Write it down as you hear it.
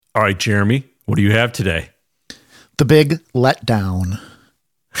All right, Jeremy, what do you have today? The big letdown.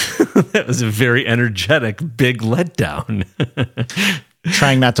 That was a very energetic big letdown.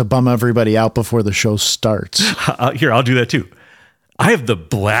 Trying not to bum everybody out before the show starts. Here, I'll do that too. I have the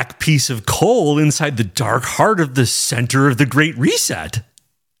black piece of coal inside the dark heart of the center of the Great Reset.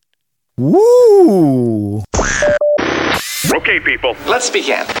 Woo! Okay, people, let's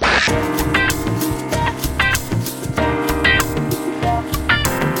begin.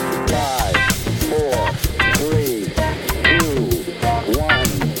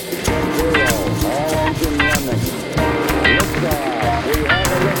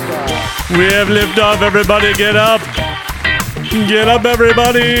 We have liftoff, everybody. Get up. Get up,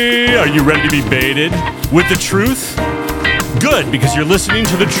 everybody. Are you ready to be baited with the truth? Good, because you're listening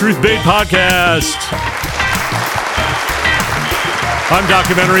to the Truth Bait Podcast. I'm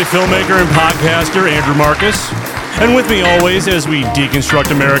documentary filmmaker and podcaster Andrew Marcus. And with me always as we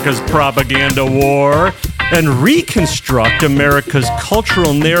deconstruct America's propaganda war and reconstruct America's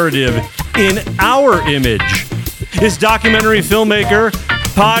cultural narrative in our image is documentary filmmaker,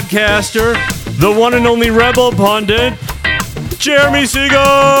 podcaster, the one and only rebel pundit, Jeremy Siegel!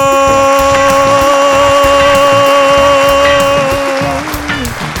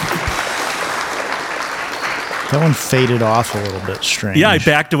 That one faded off a little bit strange. Yeah, I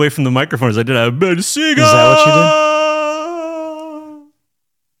backed away from the microphone as I did. Siegel! Is that what you did?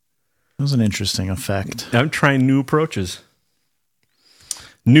 That was an interesting effect. I'm trying new approaches.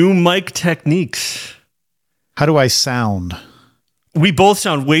 New mic techniques. How do I sound? We both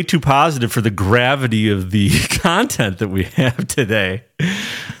sound way too positive for the gravity of the content that we have today.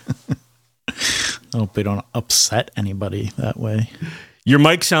 I hope we don't upset anybody that way. Your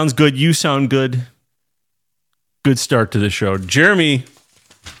mic sounds good. You sound good. Good start to the show. Jeremy,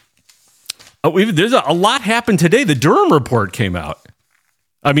 there's a lot happened today. The Durham Report came out.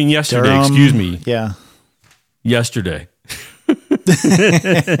 I mean, yesterday, excuse me. Yeah. Yesterday.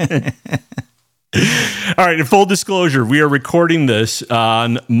 All right, in full disclosure, we are recording this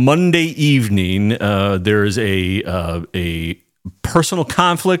on Monday evening. There's a personal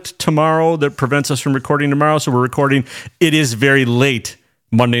conflict tomorrow that prevents us from recording tomorrow, so we're recording. It is very late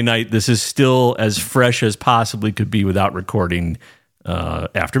Monday night. This is still as fresh as possibly could be without recording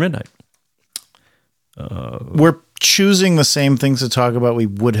after midnight. We're choosing the same things to talk about we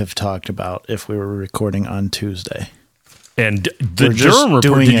would have talked about if we were recording on Tuesday. And the Durham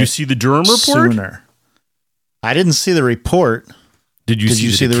Report, did you see the Durham Report? Sooner. I didn't see the report. Did you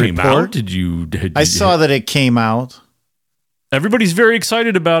see that it came out? I saw that it came out. Everybody's very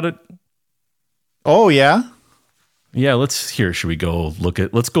excited about it. Oh, yeah? Yeah, should we go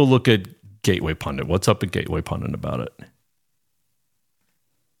let's go look at Gateway Pundit. What's up at Gateway Pundit about it?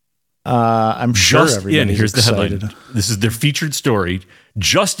 I'm sure everybody's here's excited. The headline. This is their featured story.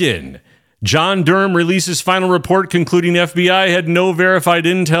 Just in. John Durham releases final report concluding FBI had no verified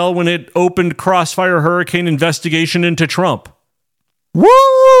intel when it opened Crossfire Hurricane investigation into Trump. Woo!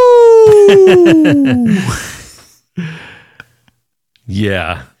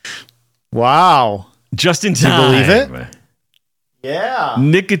 Yeah. Wow. Just in time. Do you believe it? Yeah.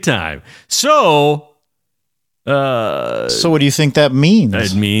 Nick of time. So what do you think that means?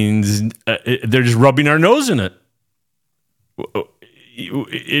 It means they're just rubbing our nose in it.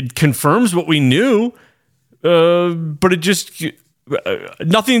 It confirms what we knew, but it just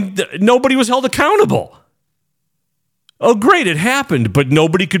nobody was held accountable. Oh, great, it happened, but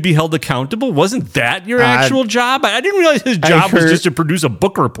nobody could be held accountable? Wasn't that your actual job? I didn't realize his job was just to produce a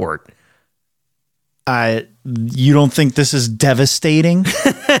book report. You don't think this is devastating?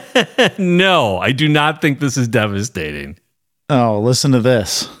 No, I do not think this is devastating. Oh, listen to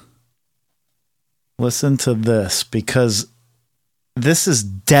this. Listen to this, because this is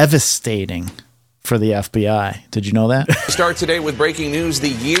devastating for the FBI. Did you know that? Start today with breaking news. The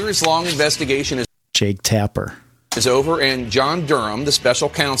years-long investigation Jake Tapper is over, and John Durham, the special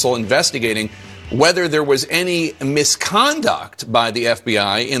counsel investigating whether there was any misconduct by the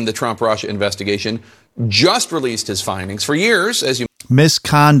FBI in the Trump-Russia investigation, just released his findings. For years, as you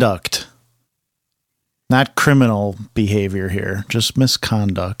misconduct, not criminal behavior here, just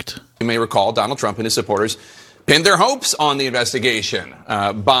misconduct. You may recall, Donald Trump and his supporters pinned their hopes on the investigation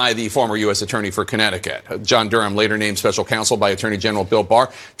by the former U.S. Attorney for Connecticut. John Durham, later named special counsel by Attorney General Bill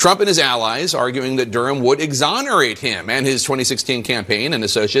Barr. Trump and his allies arguing that Durham would exonerate him and his 2016 campaign and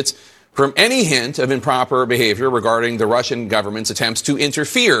associates from any hint of improper behavior regarding the Russian government's attempts to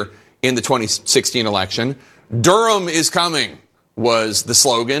interfere in the 2016 election. Durham is coming was the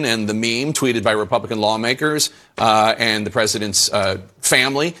slogan and the meme tweeted by Republican lawmakers and the president's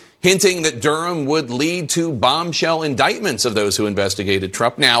family hinting that Durham would lead to bombshell indictments of those who investigated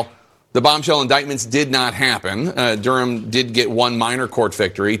Trump. Now, the bombshell indictments did not happen. Durham did get one minor court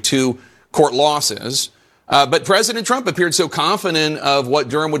victory, 2 court losses. But President Trump appeared so confident of what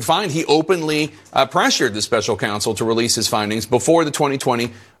Durham would find, he openly pressured the special counsel to release his findings before the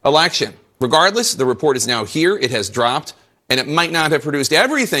 2020 election. Regardless, the report is now here. It has dropped, and it might not have produced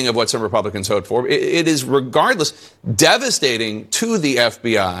everything of what some Republicans hoped for. It is, regardless, devastating to the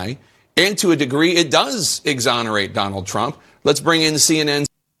FBI, and to a degree, it does exonerate Donald Trump. Let's bring in CNN.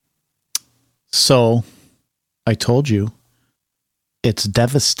 So, I told you, it's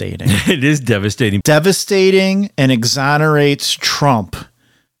devastating. It is devastating. Devastating and exonerates Trump.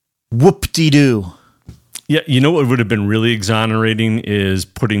 Whoop-de-doo. Yeah, you know what would have been really exonerating is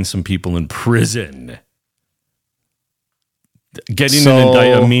putting some people in prison. Getting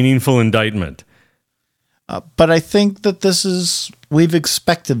a meaningful indictment. But I think that we've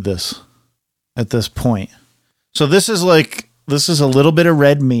expected this at this point. So this is a little bit of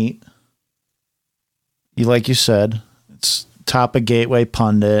red meat. Like you said, it's top of Gateway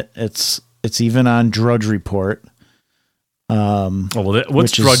Pundit. It's even on Drudge Report.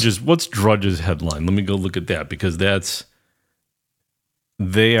 What's Drudge's headline? Let me go look at that, because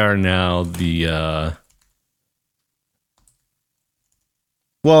they are now the.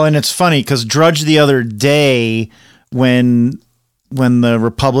 Well, and it's funny because Drudge the other day, when the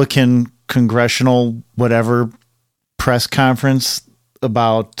Republican congressional whatever press conference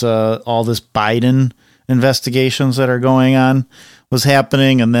about all this Biden investigations that are going on was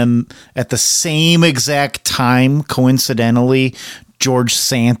happening, and then at the same exact time, coincidentally, George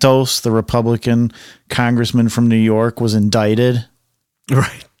Santos, the Republican congressman from New York, was indicted.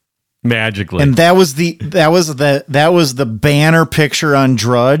 Right. Magically. And that was the banner picture on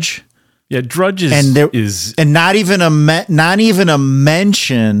Drudge. Yeah, Drudge is not even a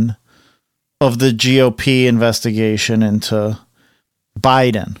mention of the GOP investigation into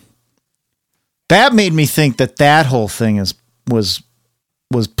Biden. That made me think that whole thing was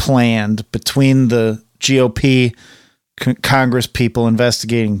planned between the GOP Congress people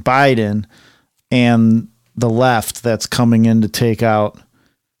investigating Biden and the left that's coming in to take out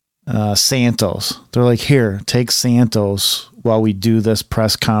Santos. They're like, here, take Santos while we do this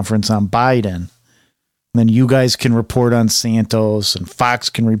press conference on Biden. And then you guys can report on Santos and Fox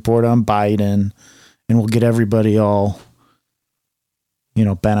can report on Biden, and we'll get everybody all,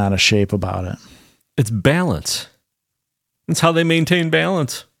 bent out of shape about it. It's balance. That's how they maintain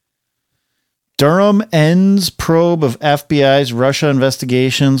balance. Durham ends probe of FBI's Russia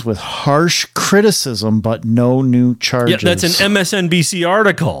investigations with harsh criticism, but no new charges. Yeah, that's an MSNBC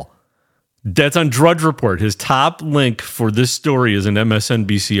article. That's on Drudge Report. His top link for this story is an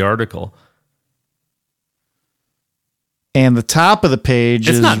MSNBC article. And the top of the page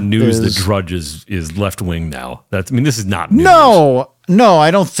it's not news that Drudge is left-wing now. This is not news. No,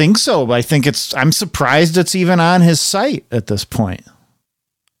 I don't think so. I think I'm surprised it's even on his site at this point.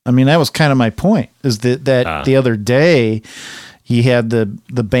 That was kind of my point, is that the other day he had the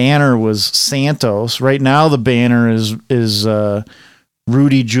banner was Santos. Right now the banner is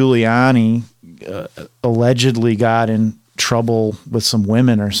Rudy Giuliani allegedly got in trouble with some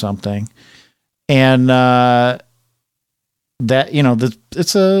women or something. And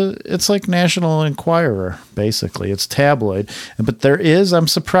it's like National Enquirer, basically. It's tabloid. But I'm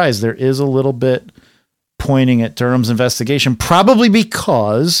surprised, there is a little bit pointing at Durham's investigation, probably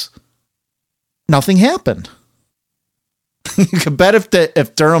because nothing happened. You could bet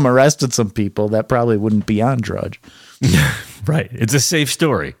if Durham arrested some people, that probably wouldn't be on Drudge. Right. It's a safe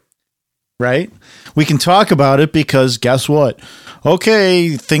story. Right? We can talk about it because guess what?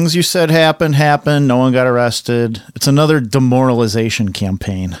 Okay, things you said happened. No one got arrested. It's another demoralization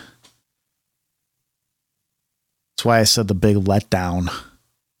campaign. That's why I said the big letdown.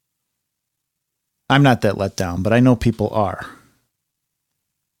 I'm not that let down, but I know people are.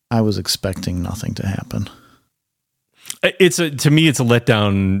 I was expecting nothing to happen. To me, it's a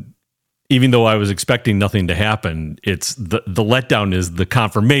letdown. Even though I was expecting nothing to happen, it's the letdown is the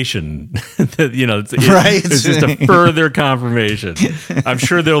confirmation. Right? It's just a further confirmation. I'm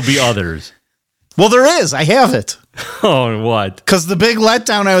sure there'll be others. Well, there is. I have it. Oh, what? Because the big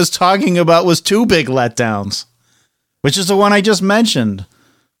letdown I was talking about was 2 big letdowns, which is the one I just mentioned.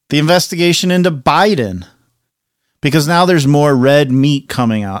 The investigation into Biden. Because now there's more red meat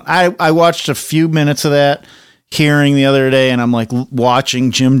coming out. I watched a few minutes of that hearing the other day, and I'm like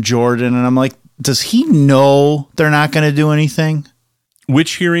watching Jim Jordan, and I'm like, does he know they're not going to do anything?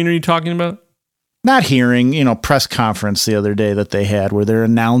 Which hearing are you talking about? Not hearing, press conference the other day that they had where they're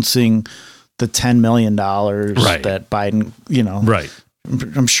announcing the $10 million right. that Biden, right.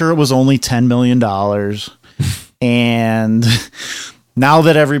 I'm sure it was only $10 million. And now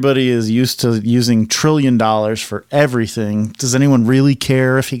that everybody is used to using $1 trillion for everything, does anyone really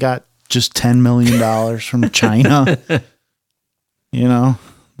care if he got just $10 million from China? You know,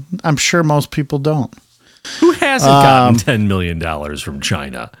 I'm sure most people don't. Who hasn't gotten $10 million from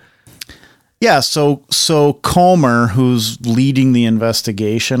China? Yeah, so Comer, who's leading the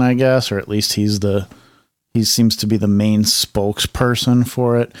investigation, I guess, or at least he seems to be the main spokesperson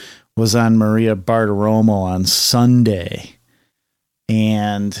for it, was on Maria Bartiromo on Sunday.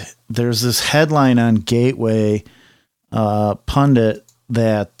 And there's this headline on Gateway Pundit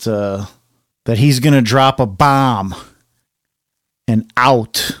that he's going to drop a bomb and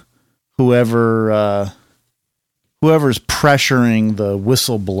out whoever's pressuring the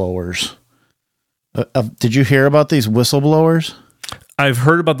whistleblowers. Did you hear about these whistleblowers? I've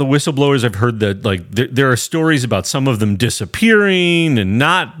heard about the whistleblowers. I've heard that there are stories about some of them disappearing and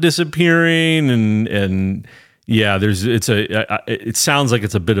not disappearing, and yeah, it sounds like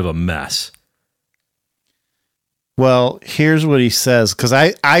it's a bit of a mess. Well, here's what he says, because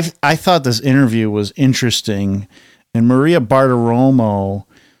I thought this interview was interesting, and Maria Bartiromo,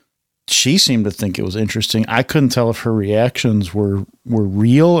 she seemed to think it was interesting. I couldn't tell if her reactions were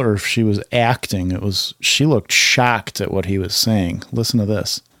real or if she was acting. She looked shocked at what he was saying. Listen to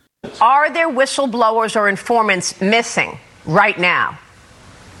this. Are there whistleblowers or informants missing right now?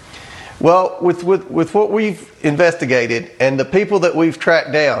 Well, with what we've investigated and the people that we've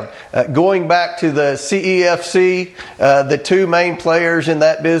tracked down, going back to the CEFC, the two main players in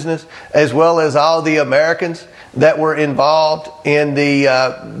that business, as well as all the Americans that were involved in the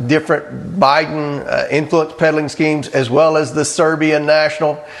different Biden influence peddling schemes, as well as the Serbian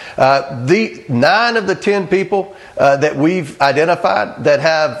national. The 9 of the 10 people that we've identified that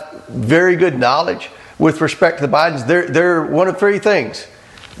have very good knowledge with respect to the Bidens, they're one of 3 things,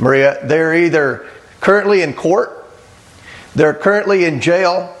 Maria. They're either currently in court, they're currently in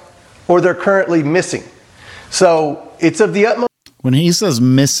jail, or they're currently missing. So it's of the utmost. When he says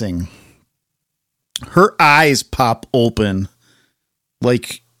missing, her eyes pop open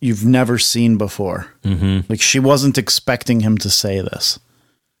like you've never seen before. Mm-hmm. Like she wasn't expecting him to say this.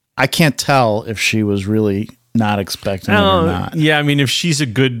 I can't tell if she was really not expecting it or not. Yeah, I mean, if she's a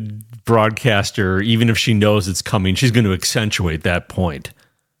good broadcaster, even if she knows it's coming, she's going to accentuate that point.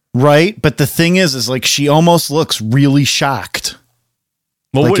 Right? But the thing is like she almost looks really shocked.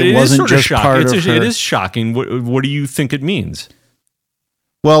 Well, like it wasn't just part of her. It is shocking. What do you think it means?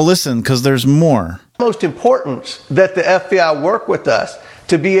 Well, listen, because there's more. Most important that the FBI work with us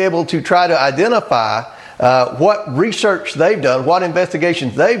to be able to try to identify what research they've done, what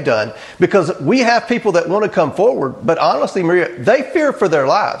investigations they've done, because we have people that want to come forward, but honestly, Maria, they fear for their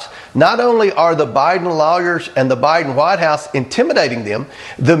lives. Not only are the Biden lawyers and the Biden White House intimidating them,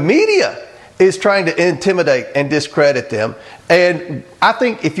 the media is trying to intimidate and discredit them. And I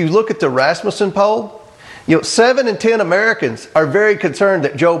think if you look at the Rasmussen poll, 7 in 10 Americans are very concerned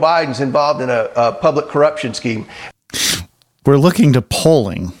that Joe Biden's involved in a public corruption scheme. We're looking to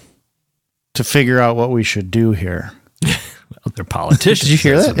polling to figure out what we should do here. Well, they're politicians. Did you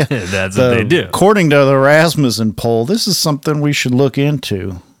hear that? That's what they do. According to the Rasmussen poll, this is something we should look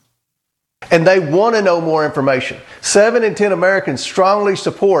into. And they want to know more information. 7 in 10 Americans strongly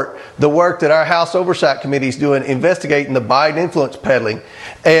support the work that our House Oversight Committee is doing, investigating the Biden influence peddling.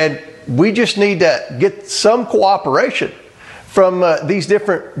 And we just need to get some cooperation from these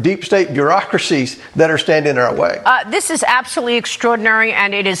different deep state bureaucracies that are standing in our way. This is absolutely extraordinary,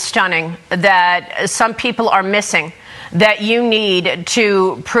 and it is stunning that some people are missing, that you need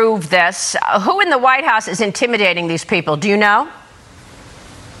to prove this. Who in the White House is intimidating these people? Do you know?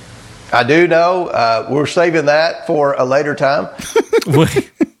 I do know. We're saving that for a later time.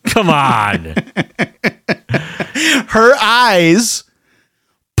 Come on. Her eyes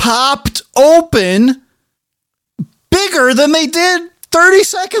popped open bigger than they did 30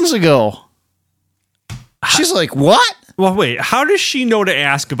 seconds ago. She's like, what? Well, wait, how does she know to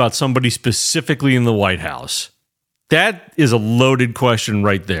ask about somebody specifically in the White House? That is a loaded question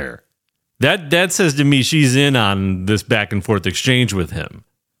right there. That says to me she's in on this back and forth exchange with him.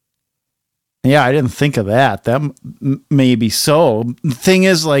 Yeah, I didn't think of that. That may be so. The thing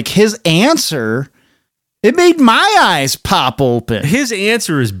is, like, his answer, it made my eyes pop open. His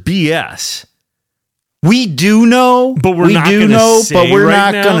answer is BS. We do know, but we're not going to say but we're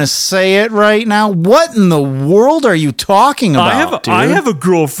right not going to say it right now. What in the world are you talking about? I have a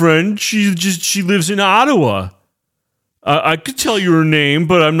girlfriend. She lives in Ottawa. I could tell you her name,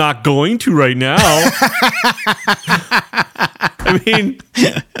 but I'm not going to right now. I mean,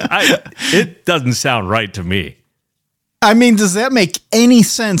 it doesn't sound right to me. I mean, does that make any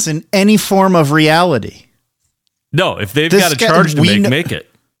sense in any form of reality? No, if they've got a charge to make it.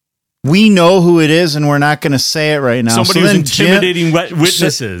 We know who it is, and we're not going to say it right now. Somebody who's intimidating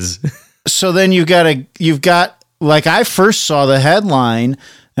witnesses. So then you've got, like, I first saw the headline,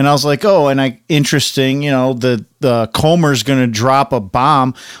 and I was like, oh, and interesting, the Comer's going to drop a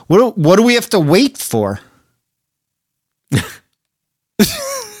bomb. What do we have to wait for?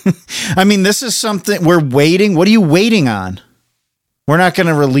 I mean, this is something we're waiting. What are you waiting on? We're not going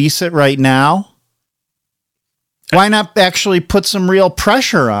to release it right now. Why not actually put some real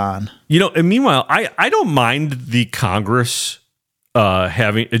pressure on? And meanwhile, I don't mind the Congress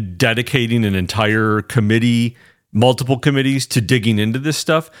dedicating an entire committee, multiple committees to digging into this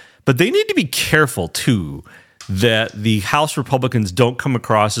stuff, but they need to be careful too that the House Republicans don't come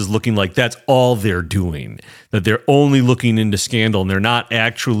across as looking like that's all they're doing, that they're only looking into scandal and they're not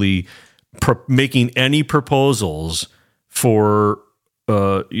actually making any proposals for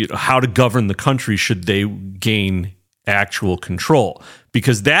how to govern the country should they gain actual control,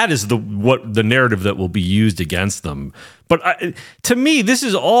 because that is the narrative that will be used against them. But to me, this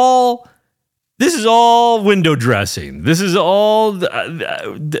is all window dressing. This is all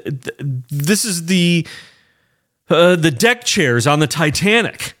this is the deck chairs on the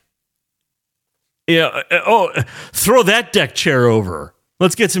Titanic. Yeah. Oh, throw that deck chair over.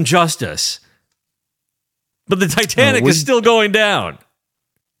 Let's get some justice. But the Titanic is still going down.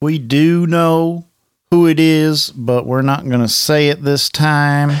 We do know who it is, but we're not going to say it this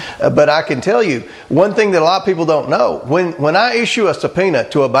time. But I can tell you one thing that a lot of people don't know. When I issue a subpoena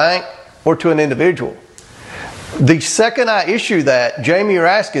to a bank or to an individual, the second I issue that, Jamie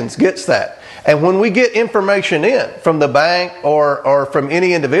Raskins gets that. And when we get information in from the bank or from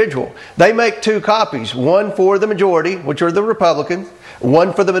any individual, they make 2 copies, one for the majority, which are the Republicans,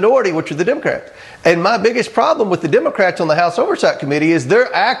 one for the minority, which are the Democrats. And my biggest problem with the Democrats on the House Oversight Committee is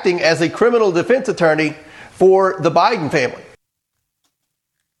they're acting as a criminal defense attorney for the Biden family.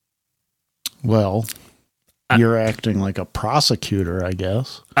 Well, you're acting like a prosecutor, I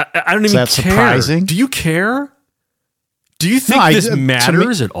guess. I don't even care. Is that surprising? Do you care? Do you think this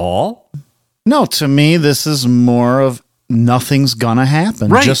matters at all? No, to me, this is more of nothing's gonna happen.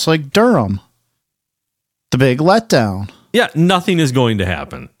 Right. Just like Durham. The big letdown. Yeah, nothing is going to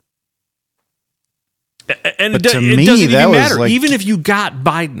happen. And it doesn't me, even matter. Like, even if you got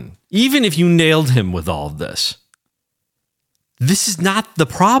Biden, even if you nailed him with all of this, this is not the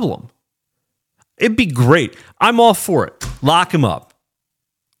problem. It'd be great. I'm all for it. Lock him up.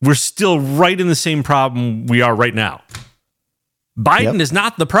 We're still right in the same problem we are right now. Biden is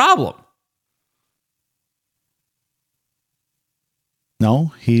not the problem.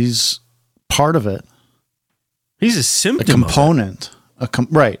 No, he's part of it. He's a symptom. A component.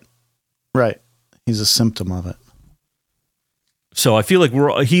 Right. He's a symptom of it. So I feel like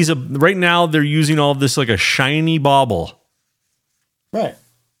right now they're using all of this like a shiny bauble. Right.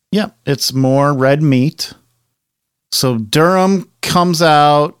 Yep. It's more red meat. So Durham comes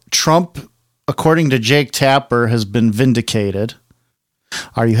out. Trump, according to Jake Tapper, has been vindicated.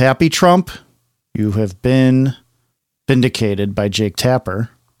 Are you happy, Trump? You have been vindicated by Jake Tapper.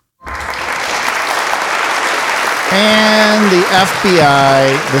 And the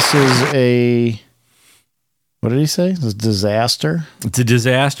FBI, this is what did he say? It's a disaster? It's a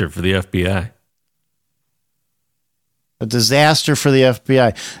disaster for the FBI. A disaster for the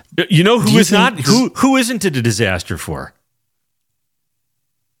FBI. You know who is not? Who isn't it a disaster for?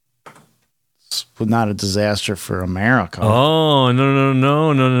 It's not a disaster for America. Oh,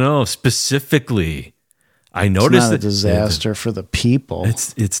 no. Specifically, I noticed it's not a disaster for the people.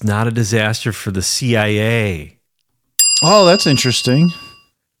 It's not a disaster for the CIA. Oh, that's interesting.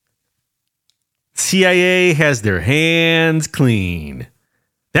 CIA has their hands clean.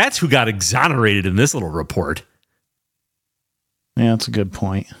 That's who got exonerated in this little report. Yeah, that's a good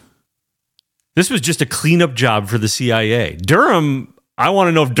point. This was just a cleanup job for the CIA. Durham, I want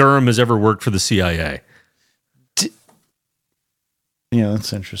to know if Durham has ever worked for the CIA. Yeah,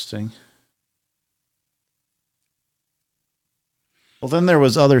 that's interesting. Well, then there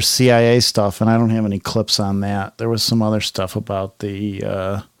was other CIA stuff, and I don't have any clips on that. There was some other stuff about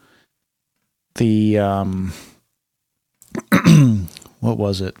the what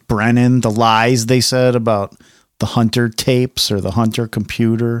was it? Brennan, the lies they said about the Hunter tapes or the Hunter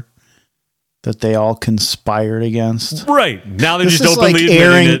computer that they all conspired against. Right. Now they're just openly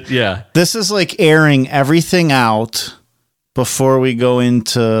admitting it. Yeah. This is like airing everything out before we go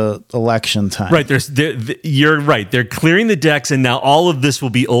into election time. Right. You're right. They're clearing the decks, and now all of this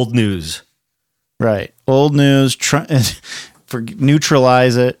will be old news. Right. Old news.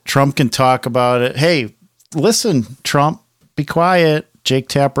 Neutralize it. Trump can talk about it. Hey, listen, Trump, be quiet. Jake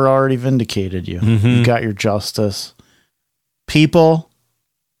Tapper already vindicated you. Mm-hmm. You got your justice. People,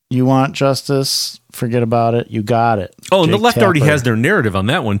 you want justice? Forget about it. You got it. Oh, and Jake the left already Tapper. has their narrative on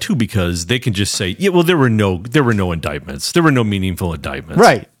that one too, because they can just say, "Yeah, well, there were no indictments. There were no meaningful indictments."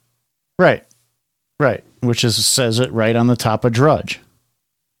 Right. Which says it right on the top of Drudge,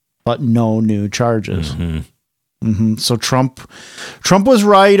 but no new charges. So Trump was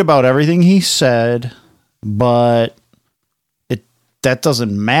right about everything he said, but that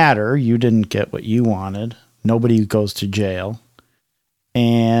doesn't matter. You didn't get what you wanted. Nobody goes to jail,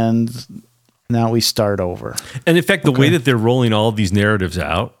 and now we start over. And in fact, the way that they're rolling all of these narratives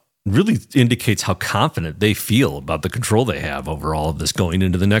out really indicates how confident they feel about the control they have over all of this going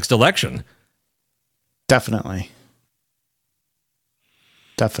into the next election. Definitely.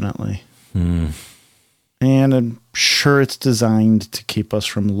 And I'm sure it's designed to keep us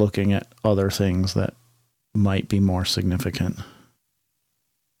from looking at other things that might be more significant.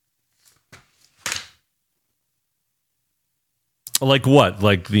 Like what?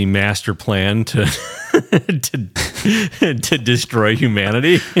 Like the master plan to to destroy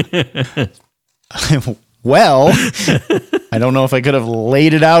humanity? Well, I don't know if I could have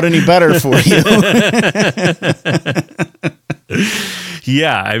laid it out any better for you.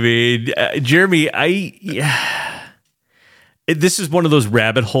 Yeah, I mean, Jeremy, this is one of those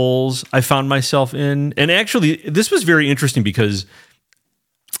rabbit holes I found myself in. And actually, this was very interesting because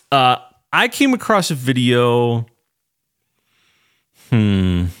I came across a video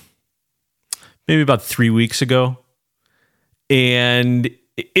maybe about 3 weeks ago. And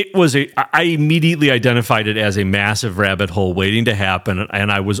it was I immediately identified it as a massive rabbit hole waiting to happen,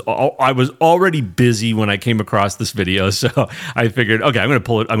 and I was already busy when I came across this video, so I figured, okay, I'm going to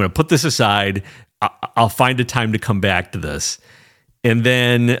pull it. I'm going to put this aside. I'll find a time to come back to this. And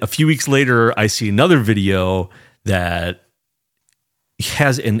then a few weeks later, I see another video that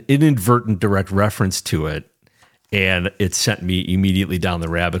has an inadvertent direct reference to it, and it sent me immediately down the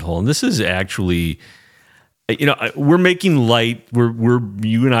rabbit hole. And this is actually, you know, we're making light.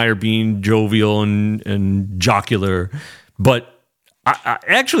 You and I are being jovial and jocular, but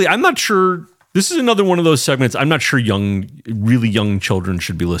I'm not sure. This is another one of those segments I'm not sure really young children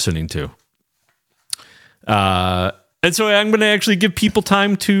should be listening to. And so I'm going to actually give people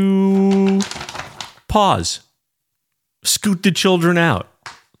time to pause, scoot the children out,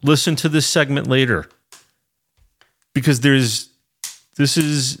 listen to this segment later, because there's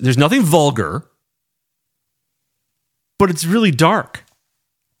nothing vulgar, but it's really dark.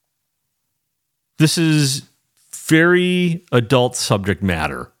 This is very adult subject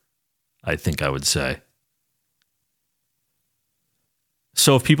matter, I think I would say.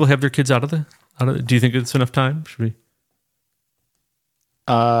 So if people have their kids out of the, do you think it's enough time? Should we?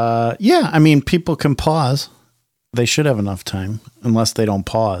 Yeah, I mean, people can pause. They should have enough time, unless they don't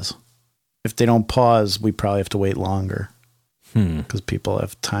pause. If they don't pause, we probably have to wait longer because people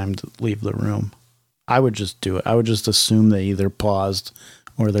have time to leave the room. I would just do it. I would just assume they either paused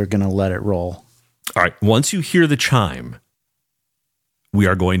or they're going to let it roll. All right. Once you hear the chime, we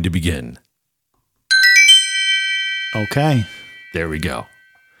are going to begin. Okay. There we go.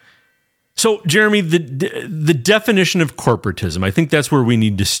 So, Jeremy, the definition of corporatism, I think that's where we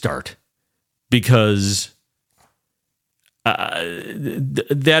need to start, because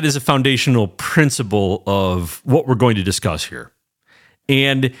that is a foundational principle of what we're going to discuss here.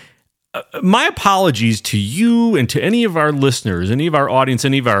 And my apologies to you and to any of our listeners, any of our audience,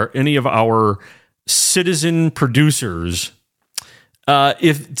 any of our citizen producers,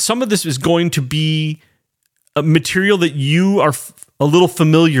 if some of this is going to be a material that you are a little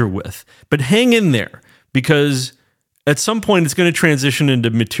familiar with, but hang in there, because at some point it's going to transition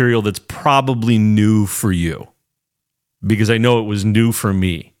into material that's probably new for you, because I know it was new for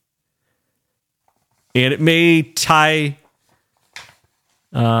me. And it may tie,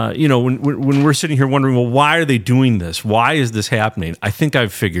 when we're sitting here wondering, well, why are they doing this? Why is this happening? I think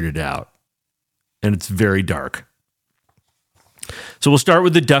I've figured it out, and it's very dark. So we'll start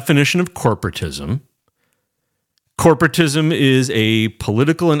with the definition of corporatism. Corporatism is a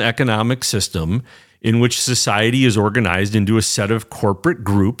political and economic system in which society is organized into a set of corporate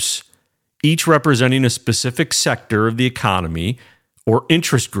groups, each representing a specific sector of the economy or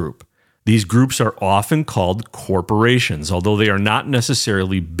interest group. These groups are often called corporations, although they are not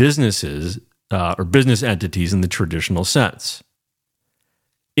necessarily businesses or business entities in the traditional sense.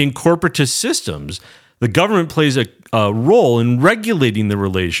 In corporatist systems, the government plays a role in regulating the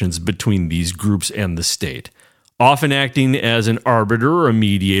relations between these groups and the state, often acting as an arbiter or a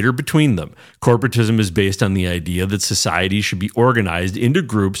mediator between them. Corporatism is based on the idea that society should be organized into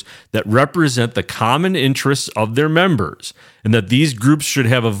groups that represent the common interests of their members, and that these groups should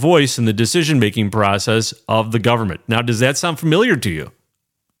have a voice in the decision-making process of the government. Now, does that sound familiar to you?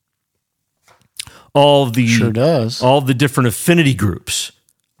 Sure does. All the different affinity groups,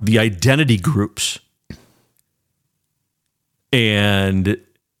 the identity groups, and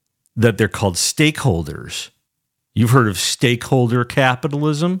that they're called stakeholders. You've heard of stakeholder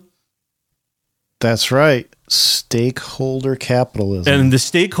capitalism? That's right. Stakeholder capitalism. And the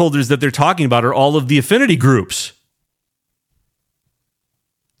stakeholders that they're talking about are all of the affinity groups.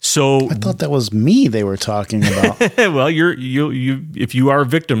 So I thought that was me they were talking about. well, if you are a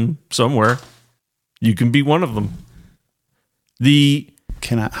victim somewhere, you can be one of them.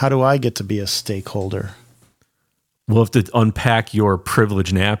 How do I get to be a stakeholder? We'll have to unpack your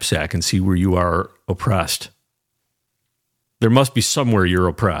privilege knapsack and see where you are oppressed. There must be somewhere you're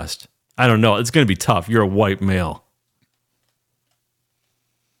oppressed. I don't know. It's going to be tough. You're a white male.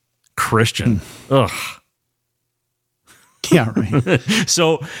 Christian. Ugh. Yeah, right.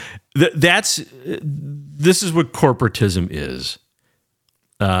 So this is what corporatism is.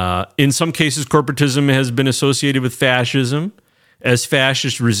 In some cases, corporatism has been associated with fascism, as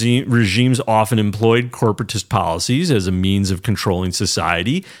fascist regimes often employed corporatist policies as a means of controlling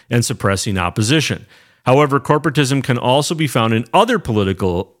society and suppressing opposition. However, corporatism can also be found in other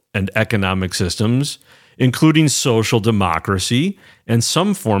political and economic systems, including social democracy and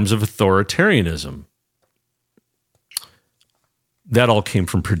some forms of authoritarianism. That all came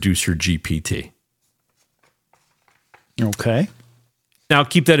from producer GPT. Okay. Now,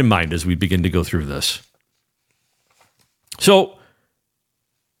 keep that in mind as we begin to go through this. So,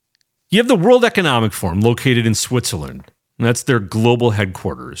 you have the World Economic Forum located in Switzerland, and that's their global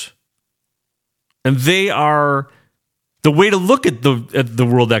headquarters. And they are, the way to look at the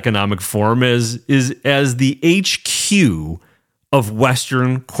World Economic Forum is as the HQ of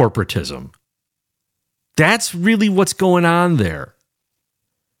Western corporatism. That's really what's going on there.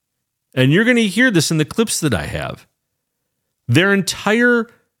 And you're going to hear this in the clips that I have. Their entire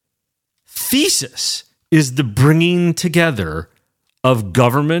thesis is the bringing together of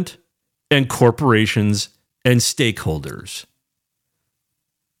government and corporations and stakeholders.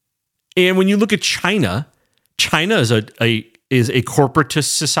 And when you look at China, China is a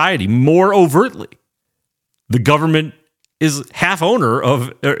corporatist society more overtly. The government is half owner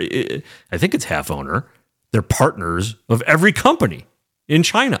of, I think it's half owner. They're partners of every company in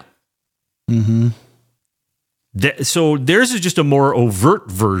China. Mm-hmm. So theirs is just a more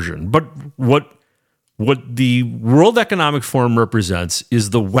overt version. But what the World Economic Forum represents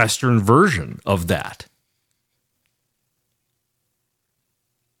is the Western version of that.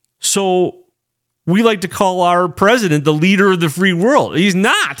 So we like to call our president the leader of the free world. He's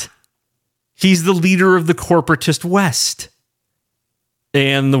not. He's the leader of the corporatist West.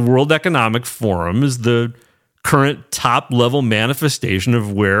 And the World Economic Forum is the current top-level manifestation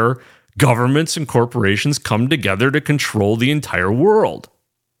of where governments and corporations come together to control the entire world.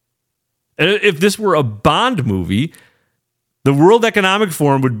 And if this were a Bond movie, the World Economic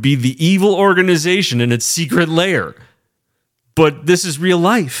Forum would be the evil organization in its secret lair. But this is real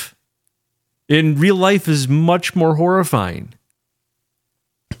life. And real life is much more horrifying.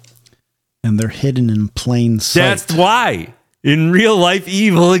 And they're hidden in plain sight. That's why. In real life,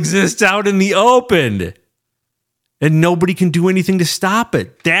 evil exists out in the open. And nobody can do anything to stop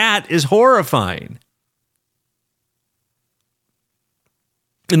it. That is horrifying.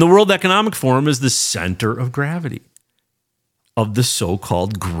 And the World Economic Forum is the center of gravity of the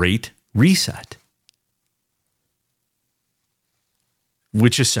so-called Great Reset,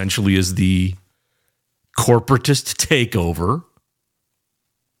 which essentially is the corporatist takeover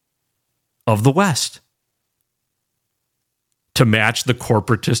of the West to match the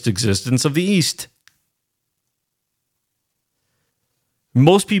corporatist existence of the East.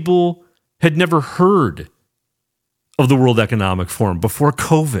 Most people had never heard of the World Economic Forum before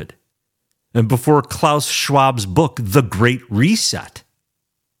COVID and before Klaus Schwab's book, The Great Reset.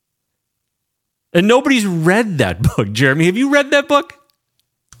 And nobody's read that book. Jeremy, have you read that book?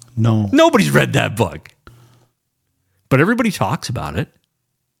 No. Nobody's read that book. But everybody talks about it.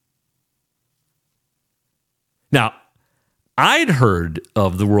 Now, I'd heard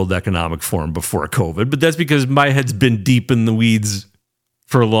of the World Economic Forum before COVID, but that's because my head's been deep in the weeds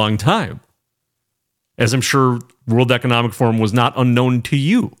for a long time. As I'm sure World Economic Forum was not unknown to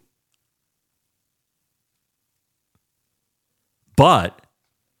you. But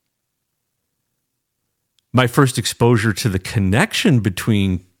my first exposure to the connection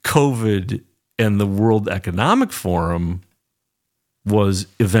between COVID and the World Economic Forum was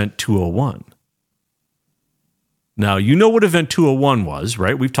Event 201. Now, you know what Event 201 was,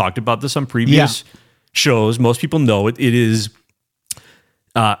 right? We've talked about this on previous shows. Most people know it. It is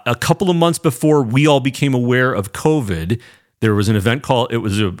a couple of months before we all became aware of COVID. There was an event called, it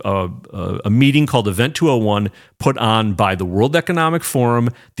was a meeting called Event 201 put on by the World Economic Forum,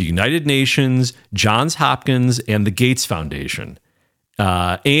 the United Nations, Johns Hopkins, and the Gates Foundation.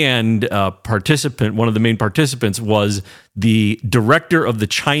 And one of the main participants was the director of the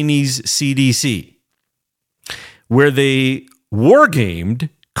Chinese CDC, where they wargamed,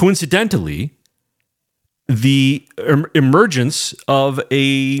 coincidentally, the emergence of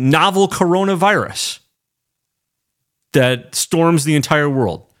a novel coronavirus that storms the entire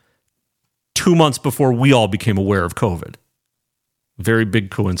world 2 months before we all became aware of COVID. Very big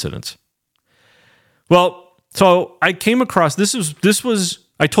coincidence. Well, so I came across, this was,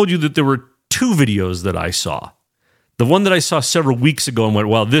 I told you that there were 2 videos that I saw. The one that I saw several weeks ago and went,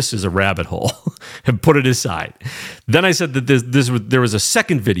 well, this is a rabbit hole, and put it aside. Then I said that there was a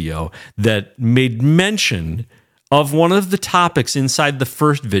second video that made mention of one of the topics inside the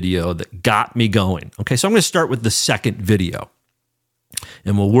first video that got me going. Okay, so I'm going to start with the second video,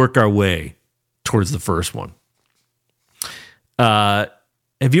 and we'll work our way towards the first one. Have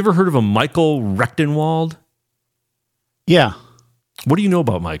you ever heard of a Michael Rechtenwald? Yeah. What do you know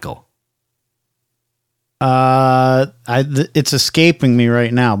about Michael? It's escaping me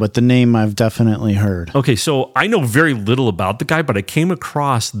right now, but the name I've definitely heard. Okay, so I know very little about the guy, but I came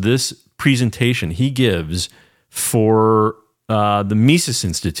across this presentation he gives for the Mises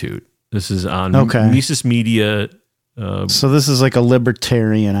Institute. This is on Mises Media. So this is like a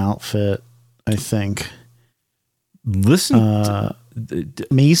libertarian outfit, I think. Listen,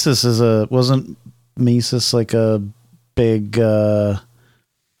 Mises wasn't Mises like a big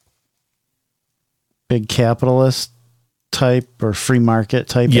capitalist type or free market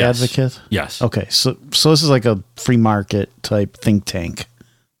type advocate? Yes. Okay, so this is like a free market type think tank,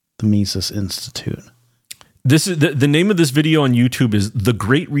 the Mises Institute. This is the name of this video on YouTube is The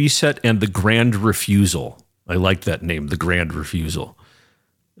Great Reset and the Grand Refusal. I like that name, The Grand Refusal.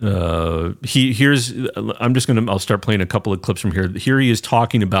 I'll start playing a couple of clips from here. Here he is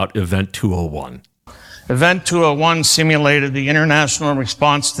talking about Event 201. Event 201 simulated the international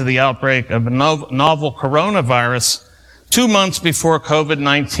response to the outbreak of a novel coronavirus 2 months before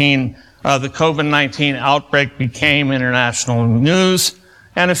COVID-19. The COVID-19 outbreak became international news,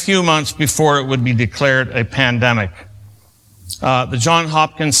 and a few months before it would be declared a pandemic. The Johns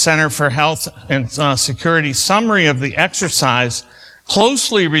Hopkins Center for Health and Security summary of the exercise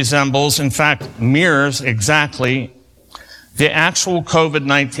closely resembles, in fact, mirrors exactly the actual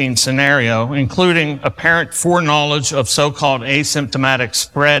COVID-19 scenario, including apparent foreknowledge of so-called asymptomatic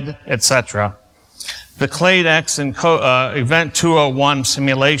spread, etc. The CLADEX and Event 201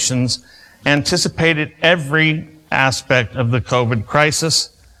 simulations anticipated every aspect of the COVID crisis,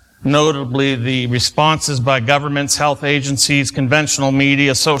 notably the responses by governments, health agencies, conventional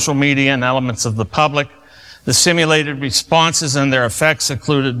media, social media, and elements of the public. The simulated responses and their effects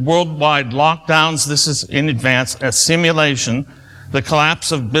included worldwide lockdowns. This is in advance, a simulation. The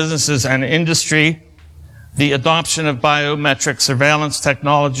collapse of businesses and industry, the adoption of biometric surveillance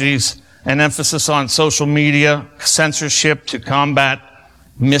technologies, an emphasis on social media, censorship to combat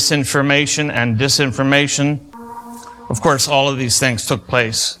misinformation and disinformation. Of course, all of these things took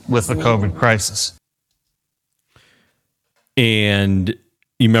place with the COVID crisis. And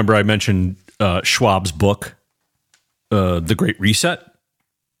you remember I mentioned Schwab's book, The Great Reset.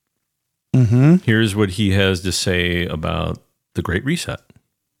 Mm-hmm. Here's what he has to say about The Great Reset.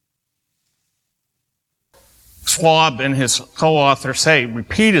 Schwab and his co-author say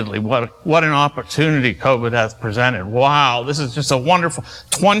repeatedly what an opportunity COVID has presented. Wow, this is just a wonderful,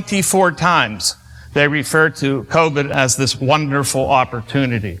 24 times they refer to COVID as this wonderful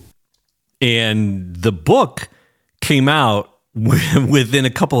opportunity. And the book came out within a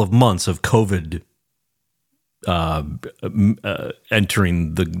couple of months of COVID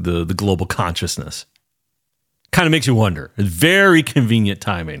entering the global consciousness. Kind of makes you wonder. It's very convenient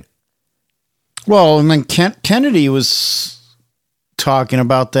timing. Well, and then Kennedy was talking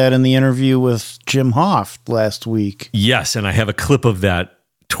about that in the interview with Jim Hoft last week. Yes, and I have a clip of that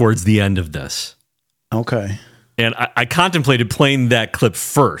towards the end of this. Okay. And I contemplated playing that clip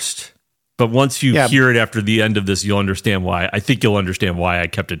first. But once you hear it after the end of this, you'll understand why. I think you'll understand why I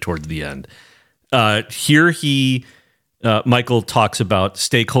kept it towards the end. Here Michael talks about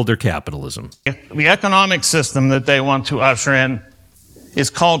stakeholder capitalism. The economic system that they want to usher in is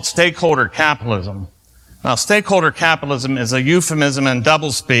called stakeholder capitalism. Now, stakeholder capitalism is a euphemism and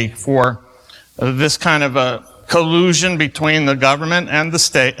doublespeak for this kind of a collusion between the government and the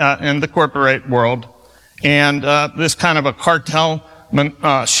state and the corporate world, and this kind of a cartel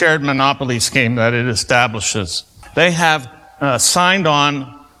shared monopoly scheme that it establishes. They have signed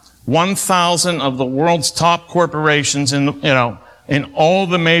on 1,000 of the world's top corporations in all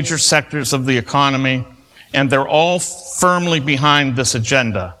the major sectors of the economy, and they're all firmly behind this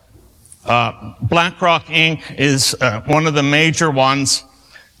agenda. BlackRock Inc. is one of the major ones.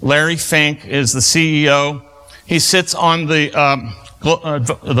 Larry Fink is the CEO. He sits on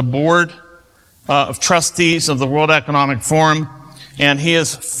the board of trustees of the World Economic Forum, and he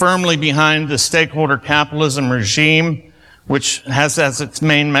is firmly behind the stakeholder capitalism regime, which has as its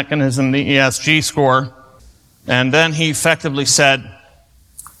main mechanism the ESG score. And then he effectively said,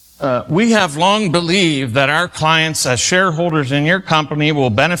 we have long believed that our clients as shareholders in your company will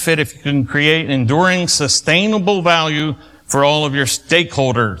benefit if you can create enduring, sustainable value for all of your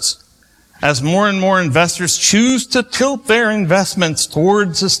stakeholders. As more and more investors choose to tilt their investments toward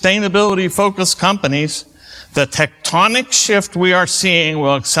sustainability-focused companies, the tectonic shift we are seeing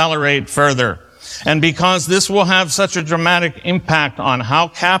will accelerate further. And because this will have such a dramatic impact on how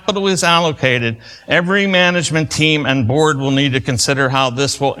capital is allocated, every management team and board will need to consider how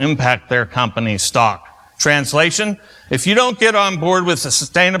this will impact their company's stock. Translation, if you don't get on board with the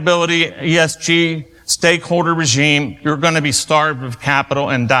sustainability, ESG, stakeholder regime, you're going to be starved of capital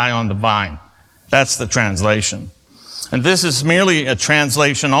and die on the vine. That's the translation. And this is merely a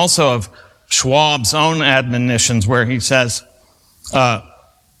translation also of Schwab's own admonitions, where he says,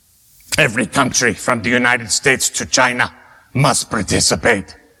 every country from the United States to China must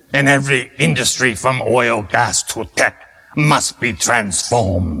participate, and every industry from oil, gas to tech must be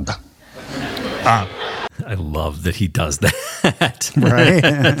transformed. I love that he does that. Right?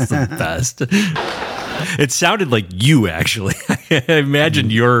 That's the best. It sounded like you, actually. I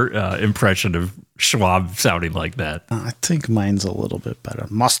imagined your impression of Schwab sounding like that. I think mine's a little bit better.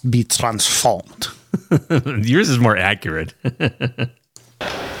 Must be transformed. Yours is more accurate.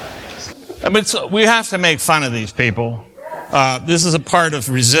 I mean, so we have to make fun of these people. This is a part of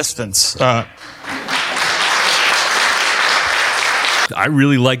resistance. I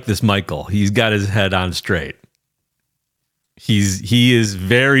really like this Michael. He's got his head on straight. He is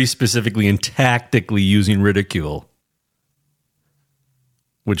very specifically and tactically using ridicule,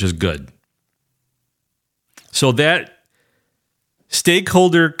 which is good. So that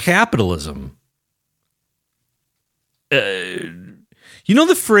stakeholder capitalism, you know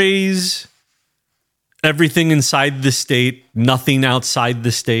the phrase, everything inside the state, nothing outside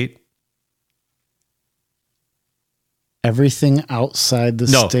the state? Everything outside the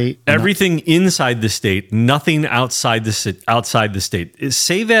state? Everything inside the state, nothing outside the state.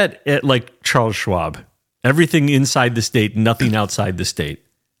 Say that at like Charles Schwab. Everything inside the state, nothing outside the state.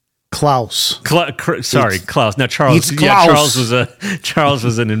 Klaus. Klaus. Now Charles. It's Klaus. Yeah, Charles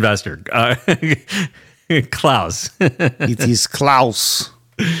was an investor. Klaus. It is Klaus.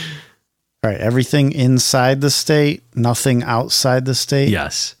 All right. Everything inside the state, nothing outside the state.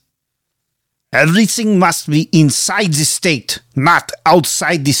 Yes. Everything must be inside the state, not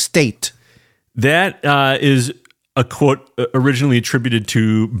outside the state. That is a quote originally attributed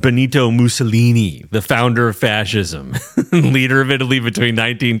to Benito Mussolini, the founder of fascism, leader of Italy between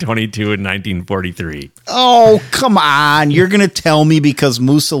 1922 and 1943. Oh, come on. You're going to tell me because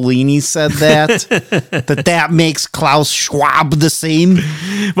Mussolini said that, that makes Klaus Schwab the same?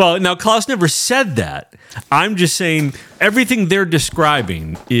 Well, now, Klaus never said that. I'm just saying everything they're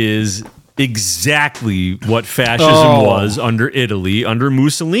describing is exactly what fascism was under Italy, under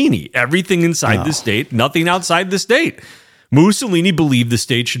Mussolini. Everything inside the state, nothing outside the state. Mussolini believed the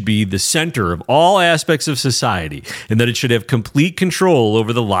state should be the center of all aspects of society and that it should have complete control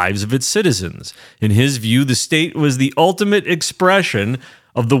over the lives of its citizens. In his view, the state was the ultimate expression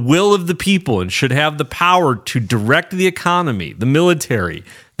of the will of the people and should have the power to direct the economy, the military,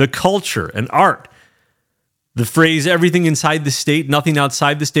 the culture, and art. The phrase "everything inside the state, nothing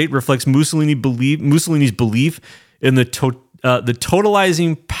outside the state" reflects Mussolini's belief in the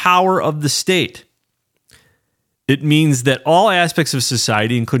totalizing power of the state. It means that all aspects of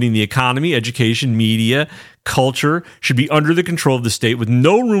society, including the economy, education, media, culture, should be under the control of the state with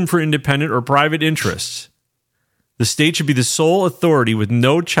no room for independent or private interests. The state should be the sole authority with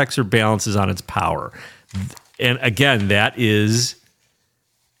no checks or balances on its power. And again, that is,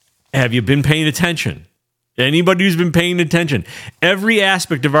 have you been paying attention? Anybody who's been paying attention, every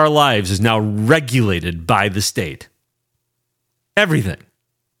aspect of our lives is now regulated by the state. Everything.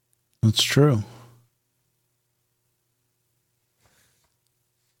 That's true.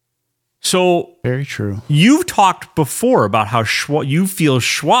 So very true. You've talked before about how you feel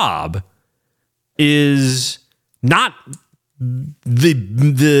Schwab is not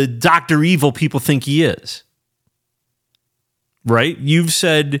the Dr. Evil people think he is. Right? You've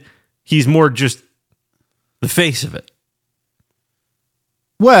said he's more just the face of it.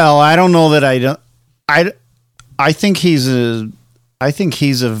 Well, I don't know that I think he's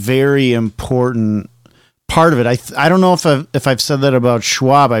a very important part of it. I don't know if I've said that about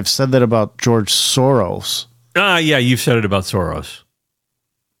Schwab. I've said that about George Soros. Yeah, you've said it about Soros.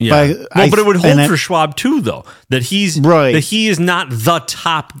 Yeah, but it would hold for Schwab too, though. That that he is not the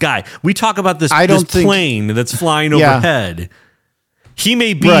top guy. We talk about this plane that's flying overhead. He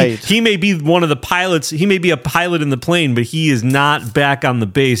may be one of the pilots. He may be a pilot in the plane, but he is not back on the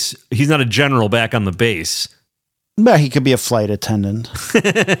base. He's not a general back on the base. But he could be a flight attendant.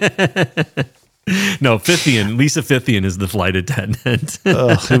 No, Fithian. Lisa Fithian is the flight attendant.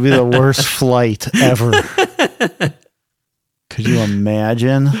 It'd be the worst flight ever. Could you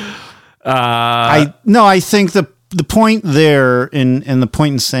imagine? I think the point there and the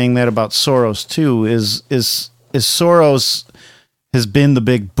point in saying that about Soros too is Soros has been the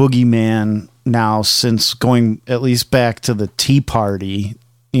big boogeyman now since going at least back to the Tea Party,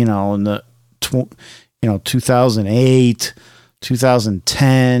 in the 2008,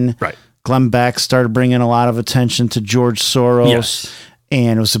 2010. Right. Glenn Beck started bringing a lot of attention to George Soros, yes.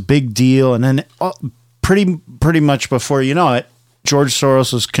 And it was a big deal. And then pretty much before you know it, George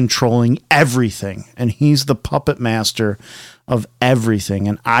Soros was controlling everything, and he's the puppet master of everything.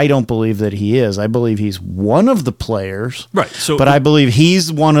 And I don't believe that he is. I believe he's one of the players, right? But I believe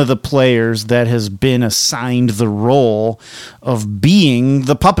he's one of the players that has been assigned the role of being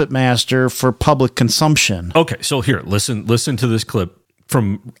the puppet master for public consumption. Okay, so here, listen to this clip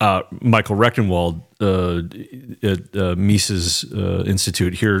from Michael Rechtenwald at Mises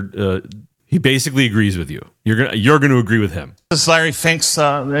Institute. Here, he basically agrees with you. You're going to agree with him. This is Larry Fink's.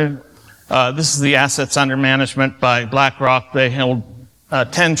 This is the assets under management by BlackRock. They held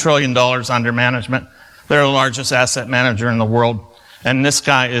 $10 trillion under management. They're the largest asset manager in the world, and this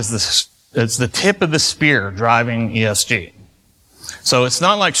guy is the tip of the spear driving ESG. So it's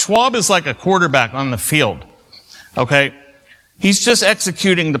not like Schwab is like a quarterback on the field. Okay. He's just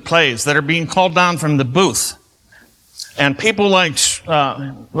executing the plays that are being called down from the booth. And people like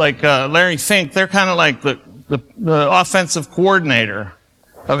Larry Fink, they're kind of like the offensive coordinator.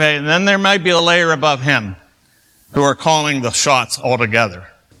 Okay, and then there might be a layer above him who are calling the shots altogether.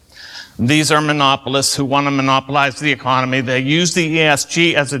 These are monopolists who want to monopolize the economy. They use the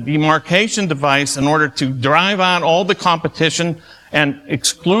ESG as a demarcation device in order to drive out all the competition and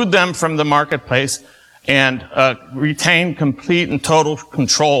exclude them from the marketplace and retain complete and total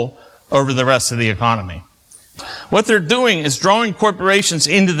control over the rest of the economy. What they're doing is drawing corporations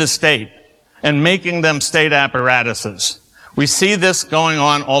into the state and making them state apparatuses. We see this going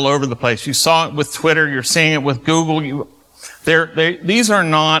on all over the place. You saw it with Twitter. You're seeing it with Google. These are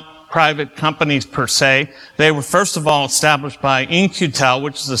not private companies per se. They were, first of all, established by In-Q-Tel,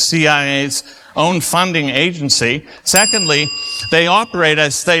 which is the CIA's own funding agency. Secondly, they operate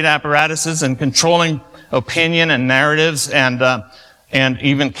as state apparatuses and controlling opinion and narratives and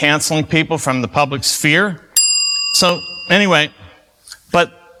even canceling people from the public sphere. So anyway,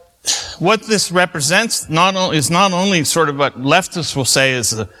 but what this represents is not only sort of what leftists will say is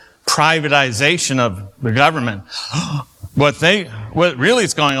the privatization of the government. What really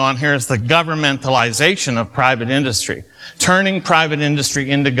is going on here is the governmentalization of private industry, turning private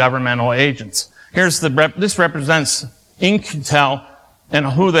industry into governmental agents. This represents In-Q-Tel and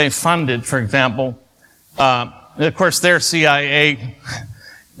who they funded, for example. Of course, they're a CIA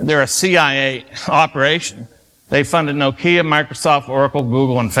operation. They funded Nokia, Microsoft, Oracle,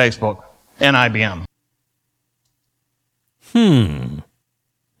 Google, and Facebook, and IBM.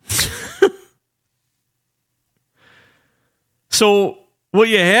 So what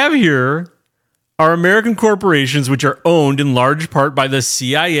you have here are American corporations which are owned in large part by the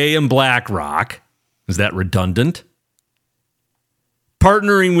CIA and BlackRock. Is that redundant?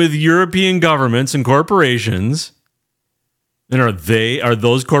 Partnering with European governments and corporations. And are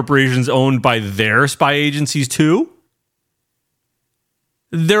those corporations owned by their spy agencies too?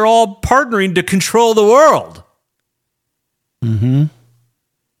 They're all partnering to control the world. Mm-hmm.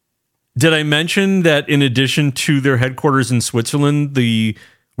 Did I mention that in addition to their headquarters in Switzerland, the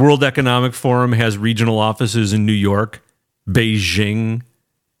World Economic Forum has regional offices in New York, Beijing,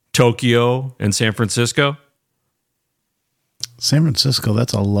 Tokyo, and San Francisco? San Francisco,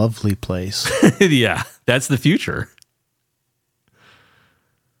 that's a lovely place. Yeah, that's the future.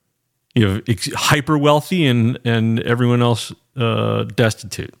 You know, hyper wealthy and everyone else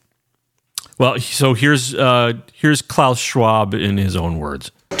destitute. Well, so here's Klaus Schwab in his own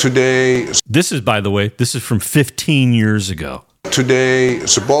words. Today, this is, by the way, this is from 15 years ago. Today,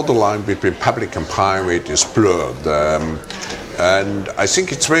 the borderline between public and private is blurred. And I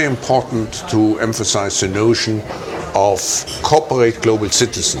think it's very important to emphasize the notion of corporate global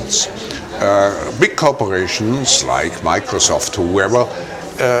citizens. Big corporations like Microsoft, whoever,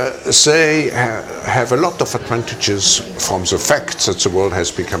 they have a lot of advantages from the fact that the world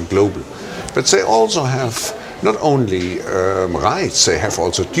has become global. But they also have not only rights, they have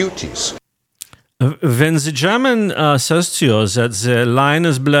also duties. When the German says to you that the line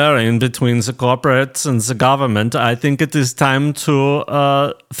is blurring between the corporates and the government, I think it is time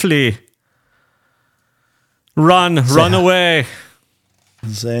to flee. Run away.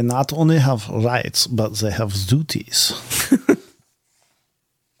 They not only have rights, but they have duties.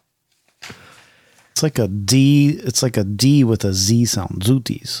 It's like a D with a Z sound.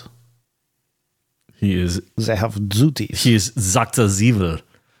 Duties. They have duties. He is Dr. Siebel.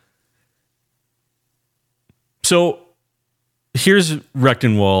 So here's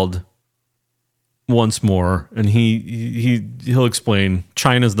Rechtenwald once more, and he'll explain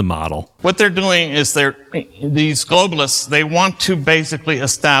China's the model. What they're doing is these globalists, they want to basically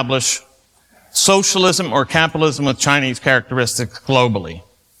establish socialism or capitalism with Chinese characteristics globally.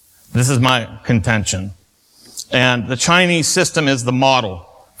 This is my contention. And the Chinese system is the model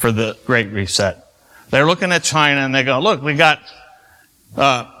for the Great Reset. They're looking at China and they go, look, you got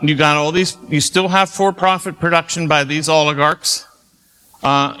all these, you still have for-profit production by these oligarchs.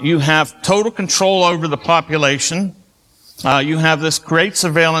 You have total control over the population. You have this great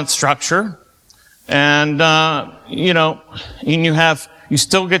surveillance structure. And, you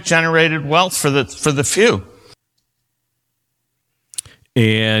still get generated wealth for the few.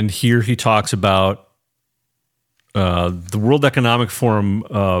 And here he talks about the World Economic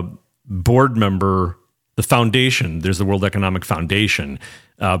Forum board member, the foundation. There's the World Economic Foundation.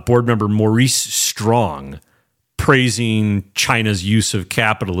 Board member Maurice Strong praising China's use of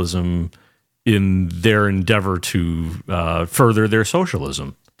capitalism in their endeavor to further their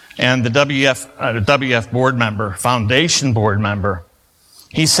socialism. And the WF board member, foundation board member,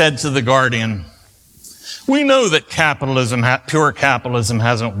 he said to The Guardian, "We know that pure capitalism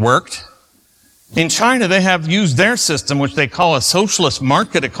hasn't worked. In China, they have used their system, which they call a socialist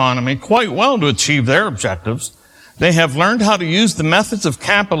market economy, quite well to achieve their objectives. They have learned how to use the methods of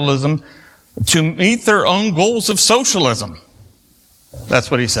capitalism to meet their own goals of socialism." That's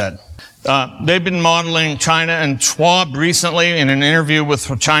what he said. They've been modeling China, and Schwab recently, in an interview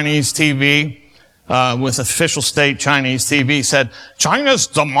with Chinese TV, with official state Chinese TV, said, "China's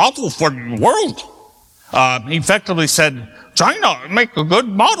the model for the world." He effectively said, "China make a good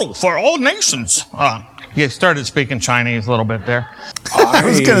model for all nations." He started speaking Chinese a little bit there. I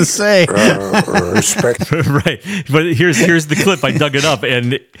was going to say. Respect. Right. But here's the clip. I dug it up.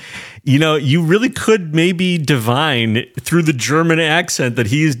 And, you really could maybe divine through the German accent that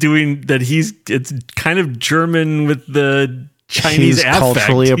it's kind of German with the Chinese He's affect.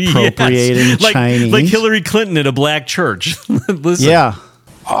 culturally appropriating Chinese. Like Hillary Clinton at a black church. Listen. Yeah.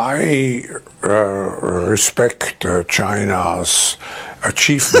 I respect China's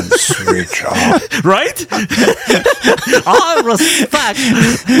achievements, which are... Right? I respect.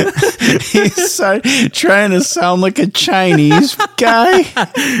 He's trying to sound like a Chinese guy.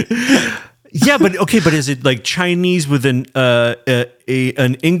 Yeah, but is it like Chinese with an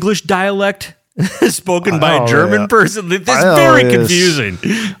English dialect spoken by a German person? This is very confusing.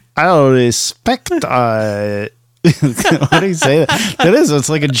 I respect... What do you say? That is. It's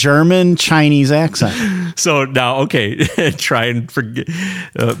like a German Chinese accent. So now, okay, try and forget.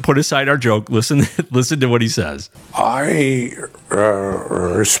 Put aside our joke. Listen to what he says. I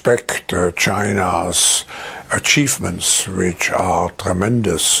respect China's achievements, which are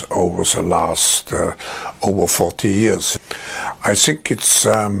tremendous over the last over 40 years. I think it's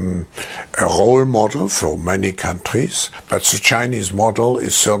a role model for many countries, but the Chinese model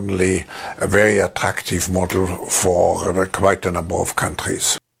is certainly a very attractive model for quite a number of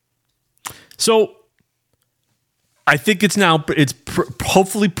countries. So I think it's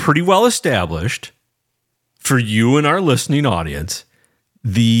hopefully pretty well established for you and our listening audience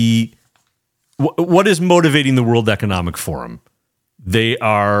what is motivating the World Economic Forum. They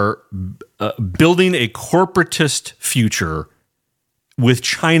are building a corporatist future with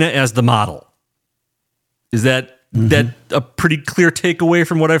China as the model. Is that a pretty clear takeaway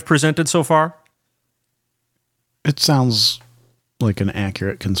from what I've presented so far? It sounds like an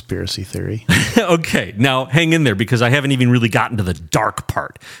accurate conspiracy theory. Okay, now hang in there because I haven't even really gotten to the dark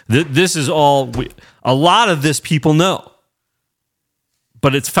part. This is all a lot of this people know.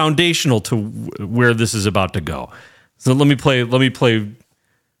 But it's foundational to where this is about to go. So let me play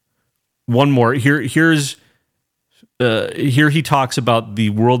one more. Here he talks about the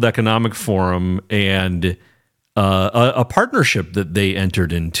World Economic Forum and a partnership that they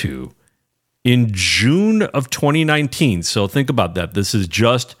entered into in June of 2019. So think about that. This is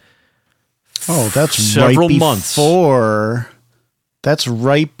just that's several right months. That's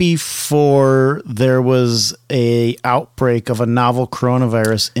right before there was a outbreak of a novel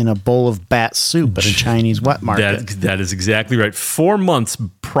coronavirus in a bowl of bat soup at a Chinese wet market. That is exactly right. 4 months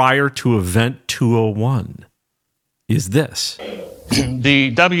prior to Event 201 is this.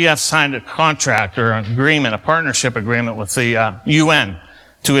 The WEF signed a contract or an agreement, a partnership agreement with the UN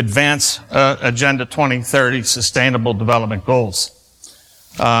to advance Agenda 2030 Sustainable Development Goals.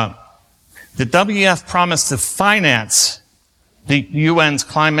 The WEF promised to finance the UN's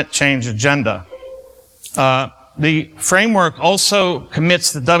climate change agenda. The framework also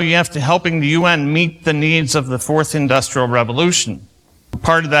commits the WEF to helping the UN meet the needs of the fourth industrial revolution.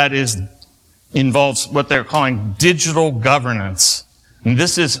 Part of that involves what they're calling digital governance. And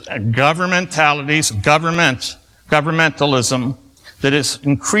this is governmentalism that is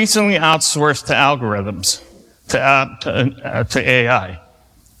increasingly outsourced to algorithms, to AI.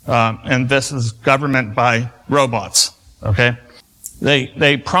 And this is government by robots. Okay,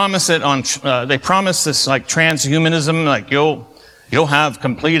 they promise it on. They promise this like transhumanism, like you'll have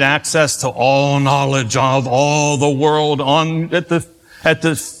complete access to all knowledge of all the world at the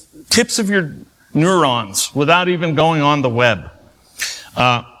tips of your neurons without even going on the web.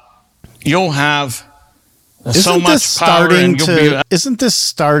 You'll have so much power, and isn't this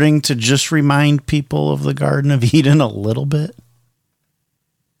starting to just remind people of the Garden of Eden a little bit?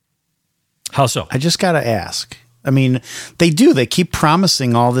 How so? I just got to ask. I mean, they do. They keep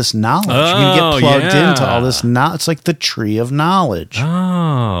promising all this knowledge. You're going to get plugged into all this knowledge. It's like the tree of knowledge.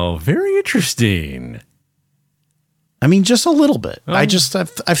 Oh, very interesting. I mean, just a little bit. I've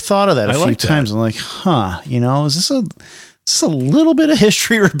thought of that a few times. I'm like, is this a little bit of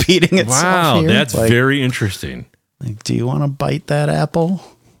history repeating itself? Wow, here? That's very interesting. Like, do you want to bite that apple?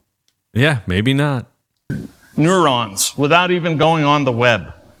 Yeah, maybe not. Neurons without even going on the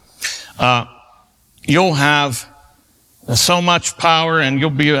web. You'll have so much power, and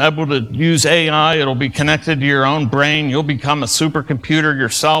you'll be able to use AI. It'll be connected to your own brain. You'll become a supercomputer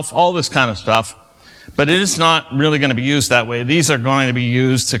yourself, all this kind of stuff. But it is not really going to be used that way. These are going to be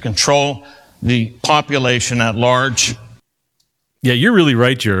used to control the population at large. Yeah, you're really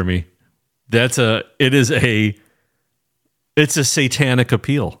right, Jeremy. It's a satanic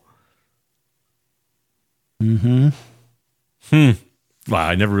appeal. Mm-hmm. Wow,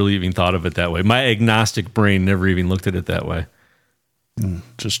 I never really even thought of it that way. My agnostic brain never even looked at it that way.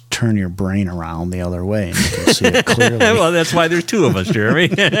 Just turn your brain around the other way and you can see it clearly. Well, that's why there's two of us, Jeremy.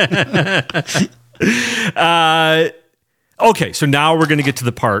 Okay, so now we're going to get to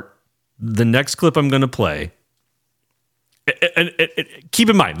the next clip I'm going to play. And keep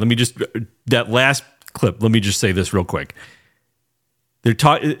in mind, that last clip, let me just say this real quick.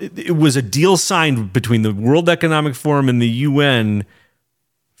 It was a deal signed between the World Economic Forum and the UN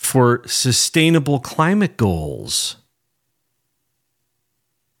for sustainable climate goals.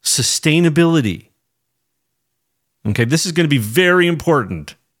 Sustainability. Okay, this is going to be very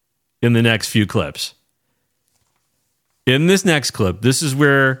important in the next few clips. In this next clip, this is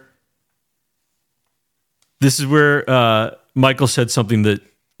where Michael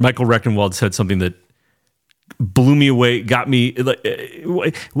Rectenwald said something that blew me away, got me.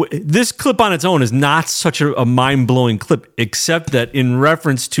 This clip on its own is not such a mind-blowing clip, except that in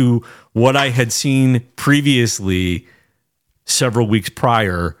reference to what I had seen previously several weeks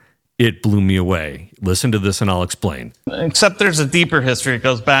prior, it blew me away. Listen to this and I'll explain. Except there's a deeper history. It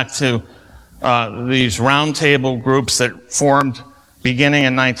goes back to these roundtable groups that formed beginning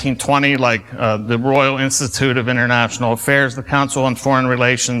in 1920, like the Royal Institute of International Affairs, the Council on Foreign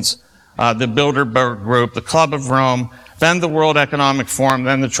Relations, the Bilderberg Group, the Club of Rome, then the World Economic Forum,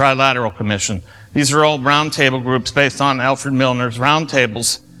 then the Trilateral Commission. These are all roundtable groups based on Alfred Milner's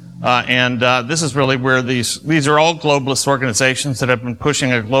roundtables. And this is really where these are all globalist organizations that have been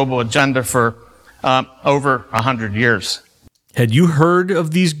pushing a global agenda for over 100 years. Had you heard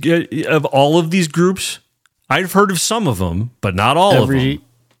of all of these groups? I've heard of some of them, but not all of them.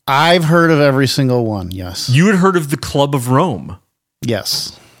 I've heard of every single one, yes. You had heard of the Club of Rome?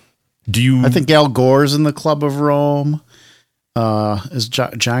 Yes. I think Al Gore's in the Club of Rome. Is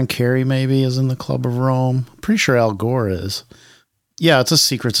John Kerry maybe is in the Club of Rome? I'm pretty sure Al Gore is. Yeah, it's a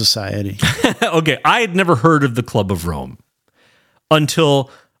secret society. Okay, I had never heard of the Club of Rome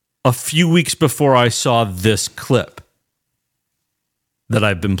until a few weeks before I saw this clip that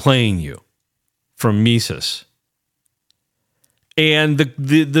I've been playing you from Mises. And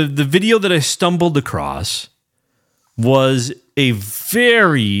the video that I stumbled across was a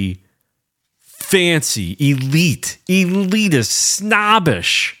very fancy, elitist,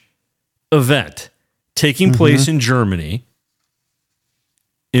 snobbish event taking place in Germany,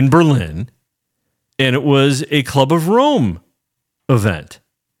 in Berlin, and it was a Club of Rome event.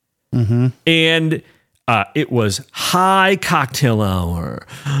 And it was high cocktail hour,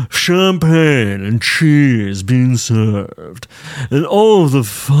 champagne and cheese being served, and all the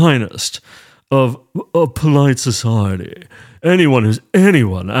finest of polite society. Anyone who's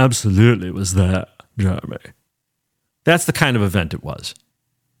anyone absolutely was there, Jeremy. That's the kind of event it was.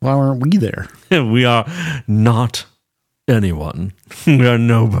 Why weren't we there? We are not anyone. We are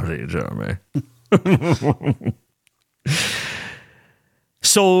nobody, Jeremy.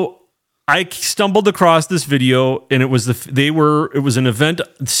 So I stumbled across this video, and it was an event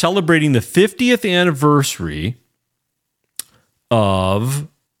celebrating the 50th anniversary of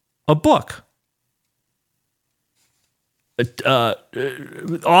a book.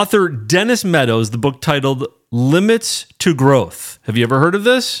 Author Dennis Meadows, the book titled Limits to Growth. Have you ever heard of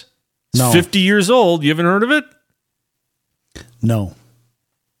this? It's No. 50 years old. You haven't heard of it? No.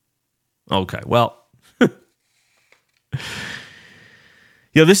 Okay, well.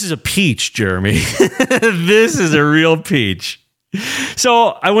 Yeah, this is a peach, Jeremy. This is a real peach.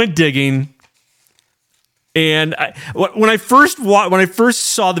 So I went digging, and when I first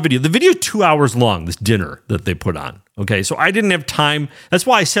saw the video 2 hours long, this dinner that they put on. Okay, so I didn't have time. That's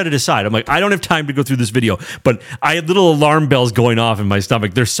why I set it aside. I'm like, I don't have time to go through this video, but I had little alarm bells going off in my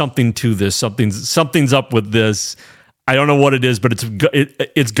stomach. There's something to this. Something's up with this. I don't know what it is, but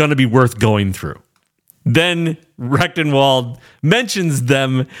it's going to be worth going through. Then Rechtenwald mentions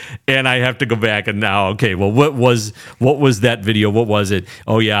them, and I have to go back and now, okay, well, what was that video? What was it?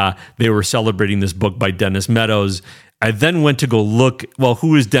 Oh yeah, they were celebrating this book by Dennis Meadows. I then went to go look, well,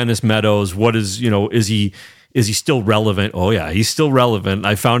 who is Dennis Meadows? What is, is he still relevant? Oh yeah, he's still relevant.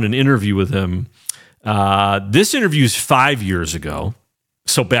 I found an interview with him. This interview is 5 years ago.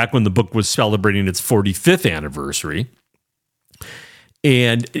 So back when the book was celebrating its 45th anniversary.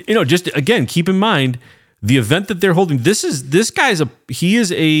 And, just again, keep in mind the event that they're holding. He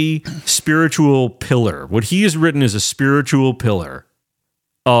is a spiritual pillar. What he has written is a spiritual pillar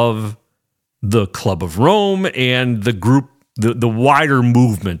of the Club of Rome and the group, the wider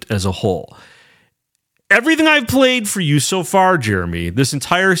movement as a whole. Everything I've played for you so far, Jeremy, this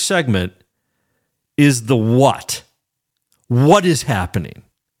entire segment is the what. What is happening?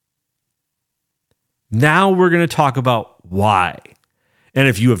 Now we're going to talk about why. And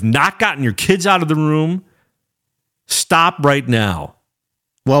if you have not gotten your kids out of the room, stop right now.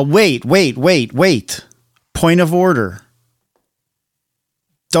 Well, wait. Point of order.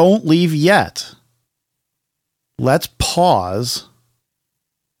 Don't leave yet. Let's pause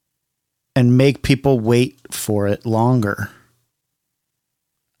and make people wait for it longer.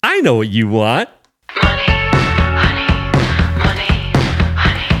 I know what you want.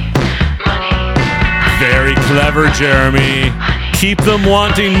 Very clever, Jeremy. Keep them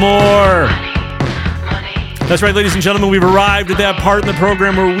wanting more. That's right, ladies and gentlemen. We've arrived at that part in the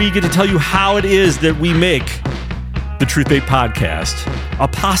program where we get to tell you how it is that we make the Truth Bait podcast a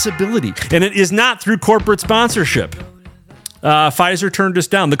possibility. And it is not through corporate sponsorship. Pfizer turned us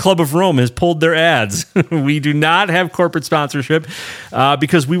down. The Club of Rome has pulled their ads. We do not have corporate sponsorship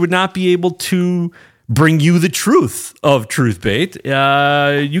because we would not be able to bring you the truth of Truth Bait.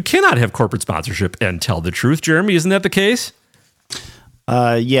 You cannot have corporate sponsorship and tell the truth, Jeremy. Isn't that the case?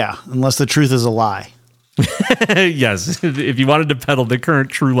 Yeah, unless the truth is a lie. Yes, if you wanted to peddle the current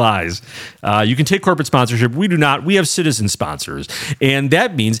true lies, you can take corporate sponsorship. We do not. We have citizen sponsors. And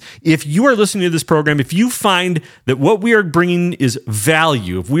that means if you are listening to this program, if you find that what we are bringing is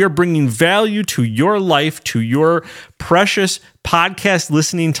value, if we are bringing value to your life, to your precious podcast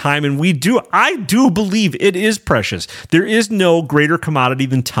listening time, and I do believe it is precious. There is no greater commodity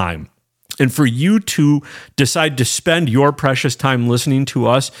than time. And for you to decide to spend your precious time listening to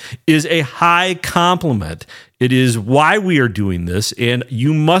us is a high compliment. It is why we are doing this, and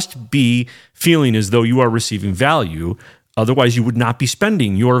you must be feeling as though you are receiving value. Otherwise, you would not be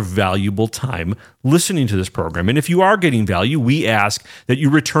spending your valuable time listening to this program. And if you are getting value, we ask that you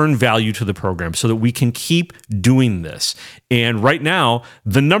return value to the program so that we can keep doing this. And right now,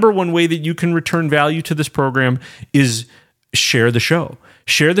 the number one way that you can return value to this program is share the show.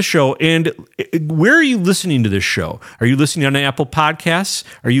 Share the show. And where are you listening to this show? Are you listening on Apple Podcasts?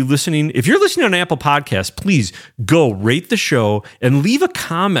 If you're listening on Apple Podcasts, please go rate the show and leave a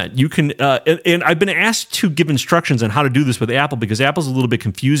comment. You can, and I've been asked to give instructions on how to do this with Apple because Apple's a little bit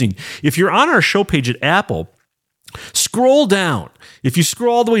confusing. If you're on our show page at Apple, Scroll down. If you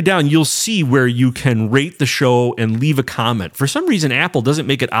scroll all the way down, you'll see where you can rate the show and leave a comment. For some reason, Apple doesn't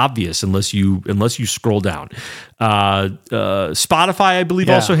make it obvious unless you scroll down. Spotify, I believe,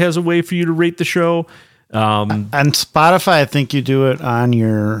 also has a way for you to rate the show. On Spotify, I think you do it on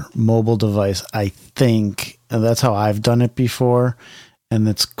your mobile device. I think, and that's how I've done it before. And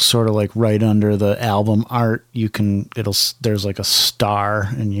it's sort of like right under the album art. There's like a star,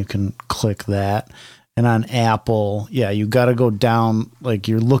 and you can click that. And on Apple, you got to go down, like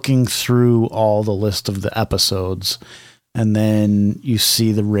you're looking through all the list of the episodes, and then you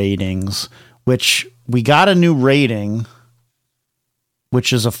see the ratings, which we got a new rating,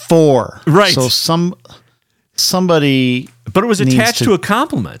 which is a 4. Right. So somebody, but it was attached to a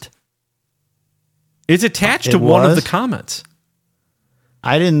compliment. It's attached to one of the comments.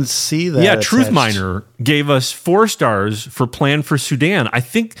 I didn't see that. Yeah, Truth Miner gave us 4 stars for Plan for Sudan. I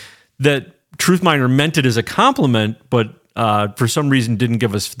think that Truth Miner meant it as a compliment, but for some reason didn't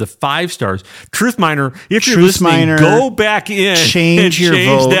give us the 5 stars. Truth Miner, if you're listening, go back in change your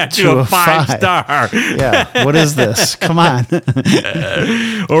vote that to a 5 star. Yeah, what is this? Come on.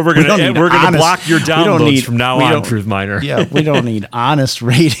 Or we're gonna block your downloads from now on, Truth Miner. Yeah, we don't need honest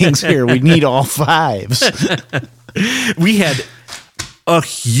ratings here. We need all 5s. We had a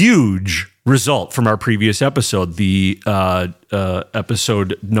huge result from our previous episode, the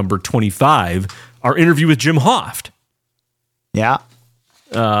episode number 25, our interview with Jim Hoft. Yeah.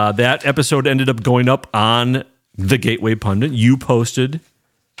 That episode ended up going up on the Gateway Pundit. You posted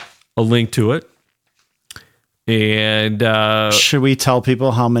a link to it. And should we tell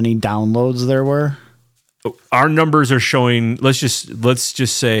people how many downloads there were? Our numbers are showing, let's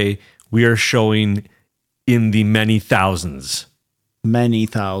just say we are showing in the many thousands. Many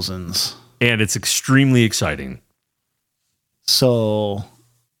thousands. And it's extremely exciting. So,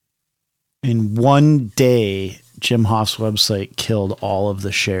 in one day, Jim Hoff's website killed all of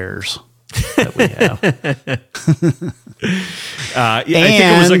the shares that we have. I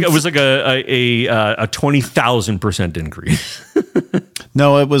think it was like a 20,000% increase.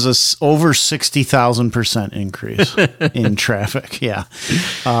 No, it was over 60,000% increase in traffic. Yeah.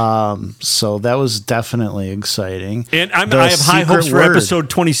 So that was definitely exciting. And I have high hopes for episode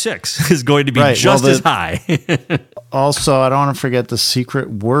 26 is going to be just as high. Also, I don't want to forget the secret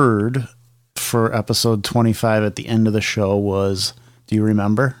word for episode 25 at the end of the show was, do you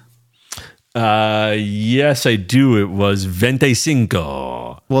remember? Yes, I do. It was 25.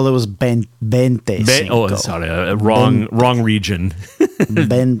 Well, it was 25. Oh, sorry, wrong region.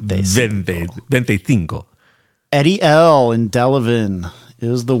 25. Eddie L. in Delavan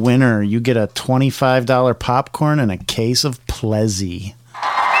is the winner. You get a $25 popcorn and a case of Plezzy.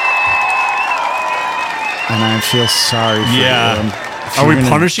 And I feel sorry for you. Are we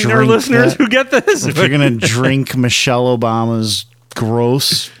punishing our listeners who get this? If you're going to drink Michelle Obama's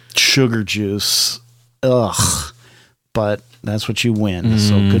gross sugar juice, but that's what you win.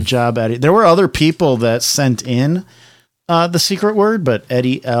 So good job, Eddie. There were other people that sent in the secret word, but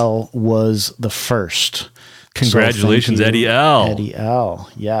Eddie L was the first. Congratulations, so Eddie L. Eddie L,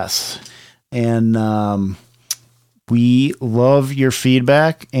 yes. And we love your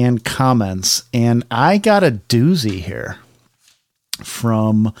feedback and comments. And I got a doozy here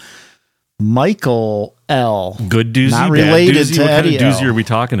from Michael L. Good doozy, not bad related doozy. to What Eddie kind of doozy L. are we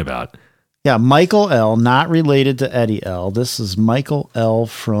talking about? Yeah, Michael L. Not related to Eddie L. This is Michael L.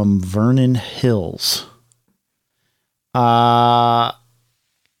 from Vernon Hills. I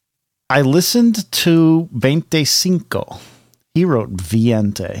listened to 25. He wrote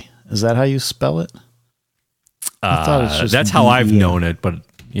Viente. Is that how you spell it? I thought it's just that's how I've known it, but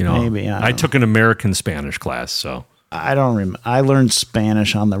maybe I took an American Spanish class, so I don't remember. I learned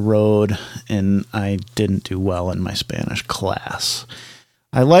Spanish on the road, and I didn't do well in my Spanish class.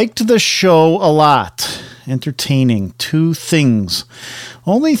 I liked the show a lot. Entertaining. 2 things.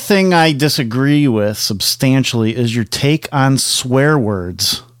 Only thing I disagree with substantially is your take on swear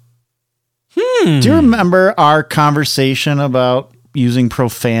words. Do you remember our conversation about using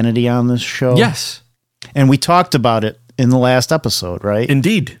profanity on this show? yes, And we talked about it in the last episode, right?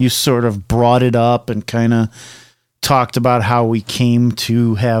 indeed. You sort of brought it up and kind of talked about how we came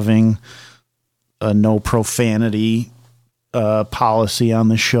to having a no profanity policy on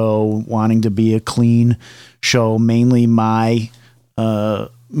the show, wanting to be a clean show, mainly my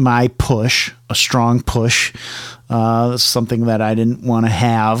push, a strong push. Something that I didn't want to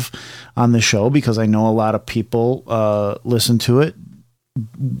have on the show because I know a lot of people listen to it,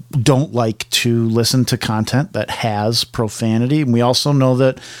 don't like to listen to content that has profanity. And we also know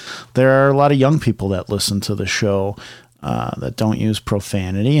that there are a lot of young people that listen to the show that don't use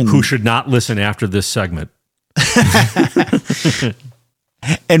profanity. And Who should not listen after this segment.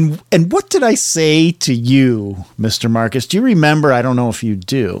 And what did I say to you, Mr. Marcus? Do you remember? I don't know if you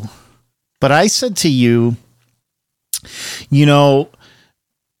do, but I said to you, you know,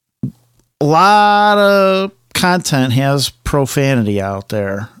 a lot of content has profanity out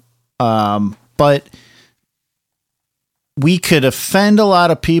there, but we could offend a lot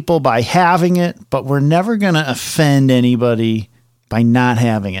of people by having it, but we're never going to offend anybody by not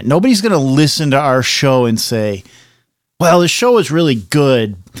having it. Nobody's going to listen to our show and say, well, the show is really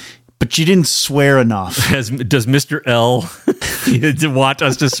good, but you didn't swear enough. Does Mr. L want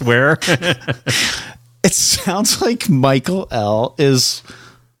us to swear? It sounds like Michael L. is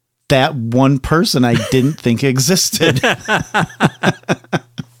that one person I didn't think existed.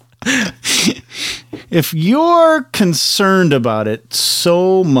 If you're concerned about it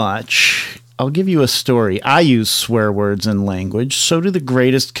so much, I'll give you a story. I use swear words and language. So do the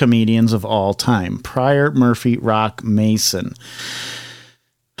greatest comedians of all time. Pryor, Murphy, Rock, Mason.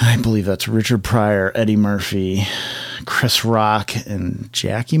 I believe that's Richard Pryor, Eddie Murphy, Chris Rock, and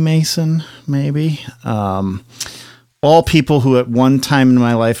Jackie Mason, maybe. All people who at one time in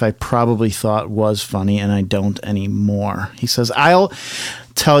my life I probably thought was funny, and I don't anymore. He says, I'll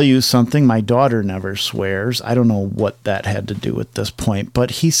tell you something. My daughter never swears. I don't know what that had to do with this point, but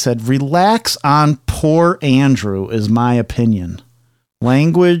he said, relax on poor Andrew is my opinion.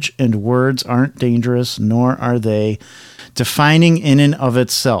 Language and words aren't dangerous, nor are they defining in and of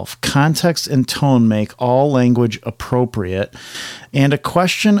itself. Context and tone make all language appropriate. And a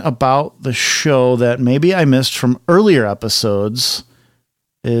question about the show that maybe I missed from earlier episodes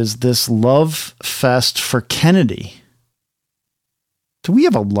is this love fest for Kennedy. Do we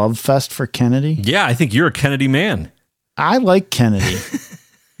have a love fest for Kennedy? Yeah, I think you're a Kennedy man. I like Kennedy.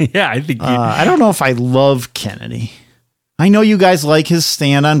 Yeah, I think I don't know if I love Kennedy. I know you guys like his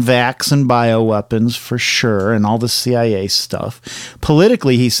stand on vax and bioweapons for sure, and all the CIA stuff.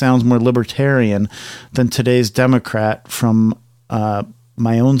 Politically, he sounds more libertarian than today's Democrat from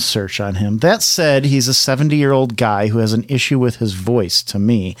my own search on him. That said, he's a 70-year-old guy who has an issue with his voice, to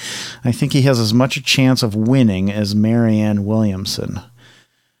me. I think he has as much a chance of winning as Marianne Williamson.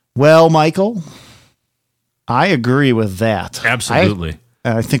 Well, Michael, I agree with that. Absolutely.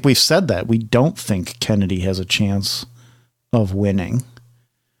 I think we've said that. We don't think Kennedy has a chance of winning.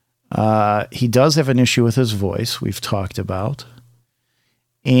 He does have an issue with his voice, we've talked about.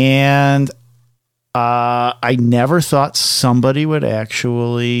 And I never thought somebody would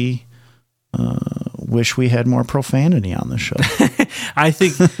actually wish we had more profanity on the show. I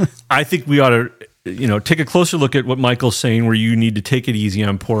think we ought to, take a closer look at what Michael's saying, where you need to take it easy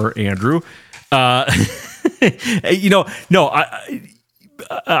on poor Andrew.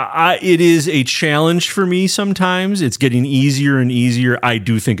 It is a challenge for me sometimes. It's getting easier and easier. I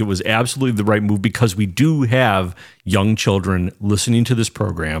do think it was absolutely the right move because we do have young children listening to this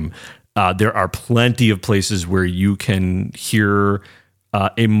program. There are plenty of places where you can hear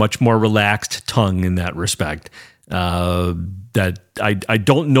a much more relaxed tongue in that respect. That I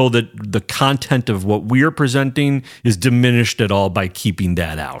don't know that the content of what we are presenting is diminished at all by keeping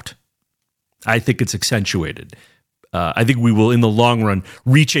that out. I think it's accentuated. I think we will, in the long run,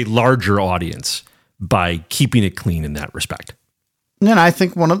 reach a larger audience by keeping it clean in that respect. And I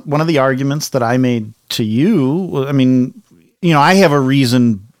think one of the arguments that I made to you, I have a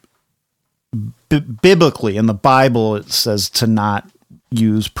reason biblically in the Bible. It says to not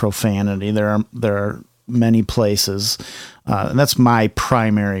use profanity. There are many places, and that's my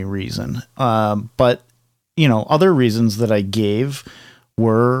primary reason. But other reasons that I gave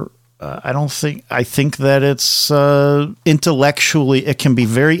were. I think that it's intellectually, it can be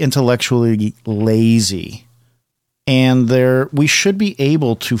very intellectually lazy. And we should be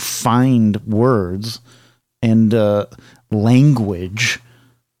able to find words and language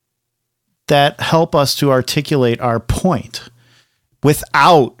that help us to articulate our point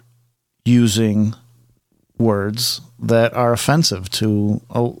without using words that are offensive to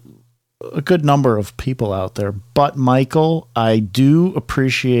a good number of people out there. But Michael, I do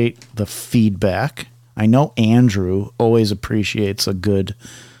appreciate the feedback. I know Andrew always appreciates a good,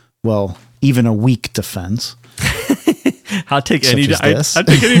 even a weak defense. I'll take any defense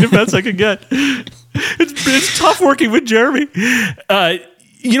I can get. It's tough working with Jeremy.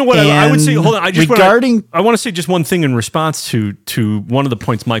 You know what I would say? Hold on. I want to say just one thing in response to one of the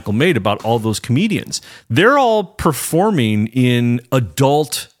points Michael made about all those comedians. They're all performing in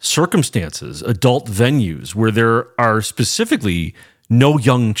adult circumstances, adult venues where there are specifically no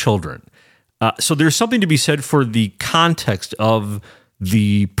young children. So there's something to be said for the context of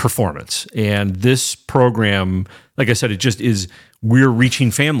the performance. And this program, like I said, it just is, we're reaching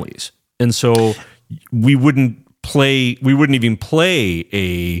families. And so we wouldn't even play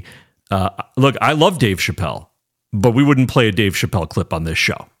a look, I love Dave Chappelle, but we wouldn't play a Dave Chappelle clip on this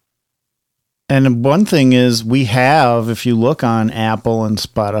show. And one thing is we have, if you look on Apple and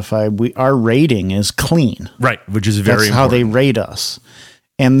Spotify, our rating is clean. Right, which is very That's how they rate us.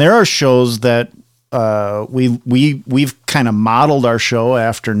 And there are shows that we've kind of modeled our show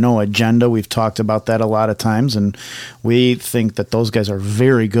after No Agenda. We've talked about that a lot of times, and we think that those guys are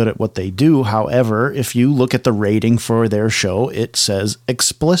very good at what they do. However, if you look at the rating for their show, it says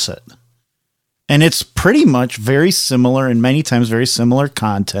explicit. And it's pretty much very similar, and many times very similar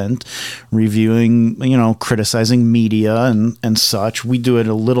content, reviewing, criticizing media and such. We do it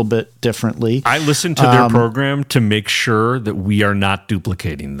a little bit differently. I listen to their program to make sure that we are not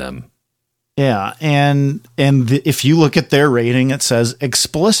duplicating them. Yeah, if you look at their rating, it says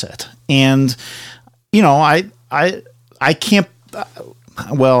explicit. And, I can't,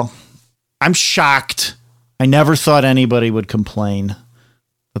 I'm shocked. I never thought anybody would complain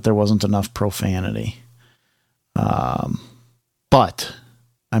that there wasn't enough profanity. But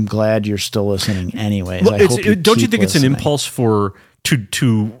I'm glad you're still listening anyways. Well, don't you think it's an impulse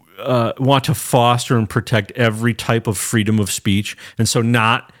to want to foster and protect every type of freedom of speech? And so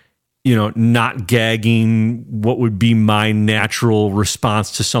not gagging what would be my natural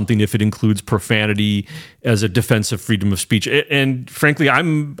response to something if it includes profanity as a defense of freedom of speech. And frankly,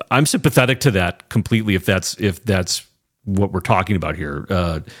 I'm sympathetic to that completely if that's what we're talking about here.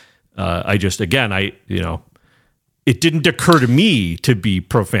 It didn't occur to me to be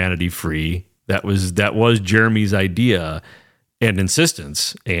profanity free. That was Jeremy's idea and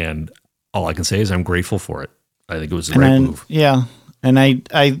insistence. And all I can say is I'm grateful for it. I think it was the right move. Yeah. And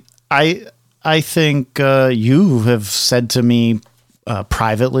I think you have said to me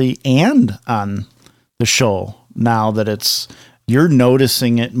privately and on the show now that you're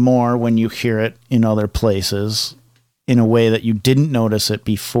noticing it more when you hear it in other places in a way that you didn't notice it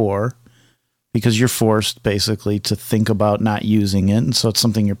before, because you're forced basically to think about not using it. And so it's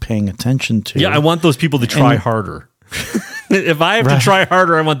something you're paying attention to. Yeah, I want those people to try harder. If I have to try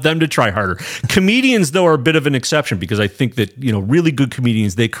harder, I want them to try harder. Comedians, though, are a bit of an exception because I think that, really good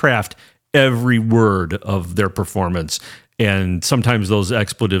comedians, they craft every word of their performance. And sometimes those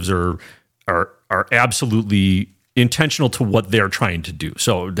expletives are absolutely intentional to what they're trying to do.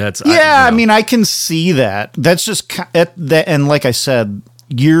 So that's... I can see that. That's just... And like I said,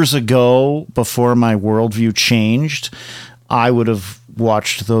 years ago, before my worldview changed, I would have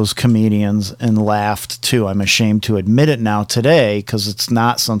watched those comedians and laughed too. I'm ashamed to admit it now today because it's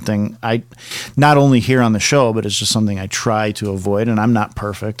not something I not only hear on the show, but it's just something I try to avoid. And I'm not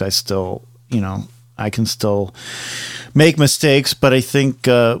perfect. I still, I can still make mistakes, but I think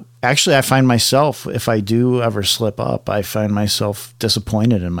actually I find myself, if I do ever slip up, I find myself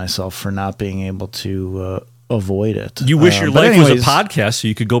disappointed in myself for not being able to avoid it. You wish your life was a podcast so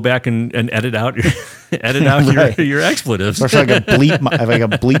you could go back and edit out right. your expletives. Or if I could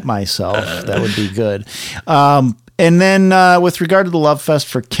bleep myself, that would be good. And then with regard to the Love Fest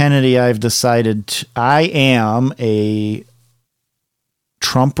for Kennedy, I've decided I am a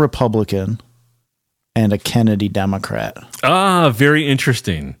Trump Republican and a Kennedy Democrat. Very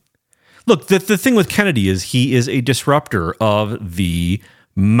interesting. Look, the thing with Kennedy is he is a disruptor of the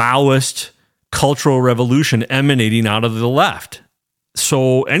Maoist cultural revolution emanating out of the left.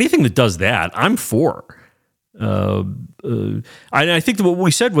 So anything that does that, I'm for. I think that what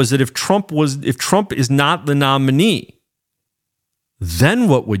we said was that if Trump is not the nominee, then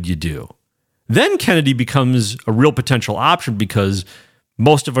what would you do? Then Kennedy becomes a real potential option because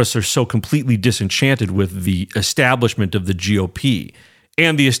most of us are so completely disenchanted with the establishment of the GOP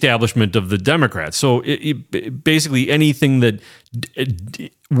and the establishment of the Democrats. So basically anything that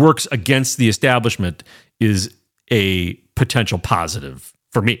works against the establishment is a potential positive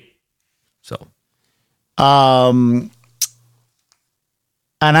for me. So, and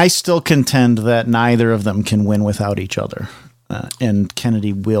I still contend that neither of them can win without each other. And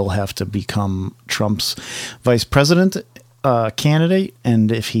Kennedy will have to become Trump's vice president candidate.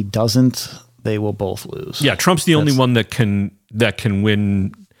 And if he doesn't, they will both lose. Yeah, Trump's the only one that can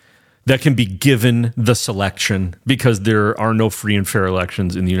win, that can be given the selection, because there are no free and fair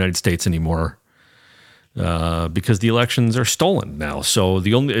elections in the United States anymore, because the elections are stolen now. So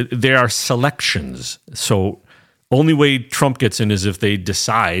there are selections. So only way Trump gets in is if they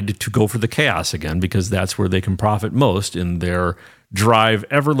decide to go for the chaos again, because that's where they can profit most in their drive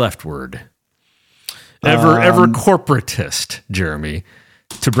ever leftward, ever corporatist, Jeremy.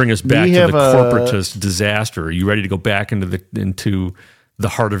 To bring us back to the corporatist disaster, are you ready to go back into the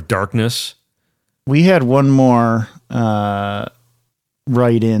heart of darkness? We had one more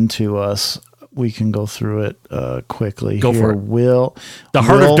write into us we can go through it quickly. Go here. for it. Will, the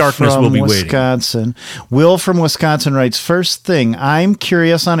heart of darkness will be Wisconsin. waiting. Will from Wisconsin writes, first thing, I'm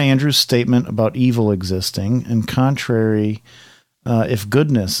curious on Andrew's statement about evil existing, and contrary, if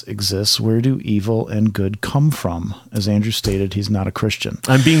goodness exists, where do evil and good come from? As Andrew stated, he's not a Christian.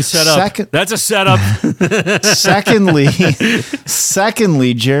 I'm being set up. That's a setup.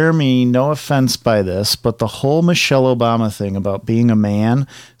 Secondly, Jeremy, no offense by this, but the whole Michelle Obama thing about being a man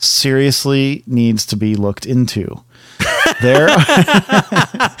seriously needs to be looked into. There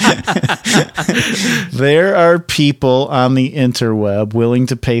are people on the interweb willing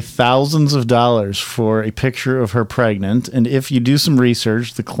to pay thousands of dollars for a picture of her pregnant, and if you do some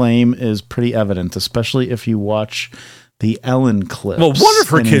research, the claim is pretty evident, especially if you watch the Ellen clips. Well, one of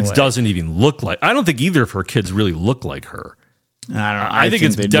her kids doesn't even look like. I don't think either of her kids really look like her. I don't know. I think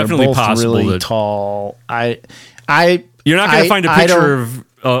it's definitely both possible really that tall. You're not going to find a picture of.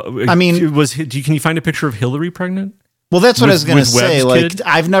 Can you find a picture of Hillary pregnant? Well, that's what I was going to say. Webb's kid?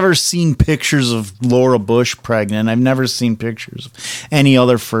 I've never seen pictures of Laura Bush pregnant. I've never seen pictures of any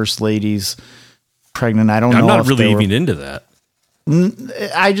other first ladies pregnant. I'm not really even into that.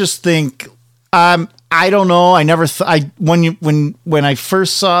 I just think I don't know. I never when I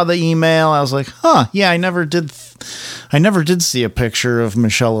first saw the email, I was like, "Huh, yeah, I never did see a picture of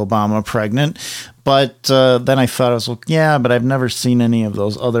Michelle Obama pregnant." But then I thought, I was like, yeah, but I've never seen any of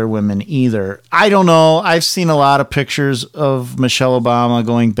those other women either. I don't know. I've seen a lot of pictures of Michelle Obama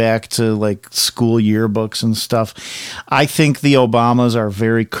going back to like school yearbooks and stuff. I think the Obamas are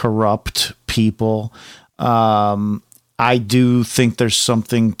very corrupt people. I do think there's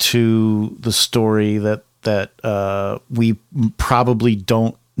something to the story that we probably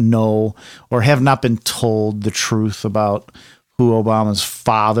don't know or have not been told the truth about who Obama's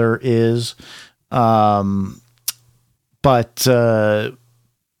father is. But I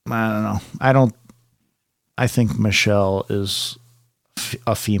don't know. I think Michelle is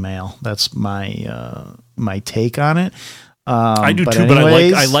a female. That's my take on it. I do too, but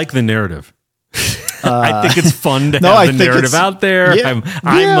I like the narrative. I think it's fun to have the narrative out there. Yeah,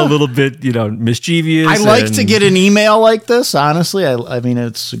 I'm a little bit, mischievous. I like to get an email like this. Honestly, I mean,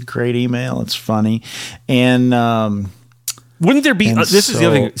 it's a great email. It's funny, and wouldn't there be? This is the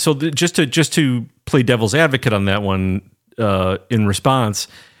other thing. So just to play devil's advocate on that one, in response,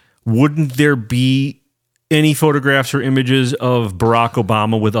 wouldn't there be any photographs or images of Barack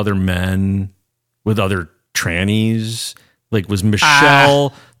Obama with other men, with other trannies? Like, was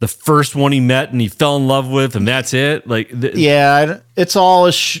Michelle the first one he met and he fell in love with, and that's it? It's all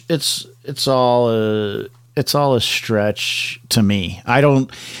a stretch to me. I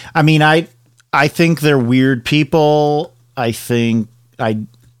think they're weird people. I think I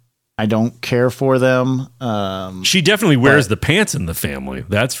don't care for them. She definitely wears the pants in the family.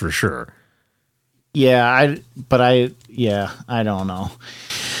 That's for sure. Yeah, I don't know.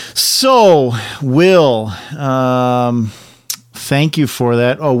 So, Will, thank you for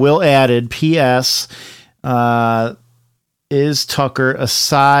that. Oh, Will added, P.S. Is Tucker a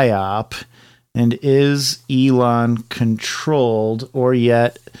psyop, and is Elon controlled or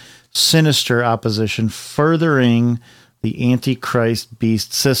yet sinister opposition furthering the Antichrist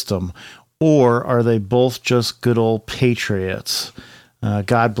beast system, or are they both just good old patriots?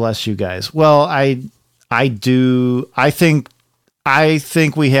 God bless you guys. Well, I think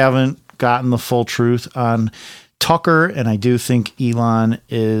we haven't gotten the full truth on Tucker, and I do think Elon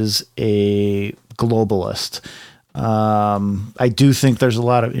is a globalist. I do think there's a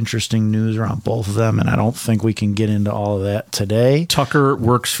lot of interesting news around both of them, and I don't think we can get into all of that today. Tucker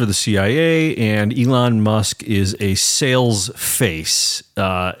works for the CIA, and Elon Musk is a sales face,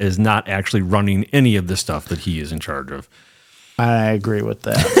 is not actually running any of the stuff that he is in charge of. I agree with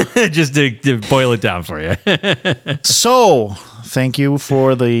that. Just to boil it down for you. So, thank you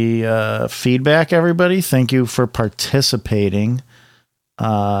for the feedback, everybody. Thank you for participating.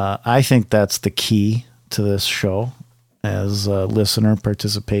 I think that's the key to this show, as listener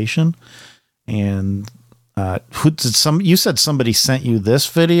participation. And you said somebody sent you this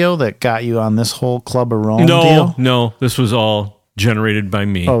video that got you on this whole Club of Rome deal? No, this was all generated by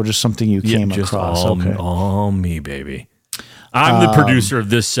me. Oh, just something you came across. All me, baby. I'm the producer of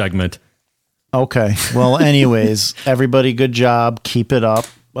this segment. Okay. Well, anyways, everybody, good job. Keep it up.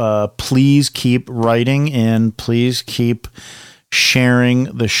 Please keep writing in. Please keep sharing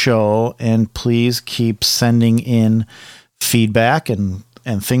the show, and please keep sending in feedback and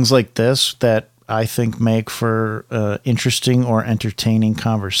things like this that I think make for interesting or entertaining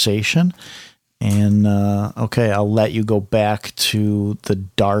conversation. And okay, I'll let you go back to the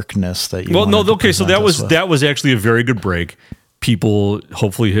darkness that you. Well, no, okay. So that was actually a very good break. people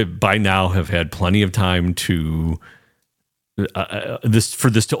hopefully by now have had plenty of time to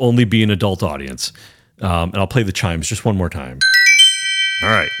this to only be an adult audience. And I'll play the chimes just one more time. All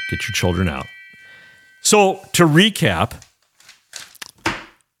right, get your children out. So to recap,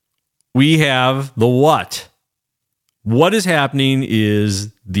 we have the what. What is happening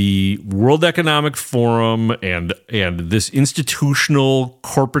is the World Economic Forum and this institutional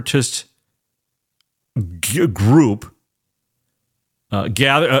corporatist group,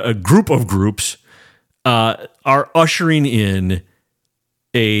 a group of groups, are ushering in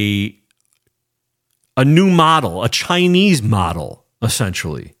a new model, a Chinese model,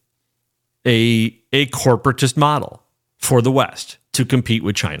 essentially, a corporatist model for the West to compete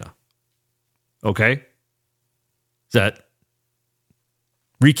with China. Okay, is that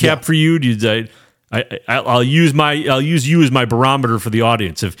recap for you? I'll use you as my barometer for the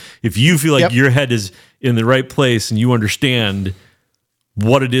audience. If you feel like your head is in the right place and you understand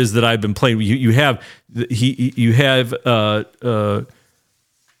what it is that I've been playing, you have. I'm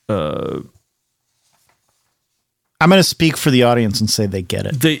going to speak for the audience and say they get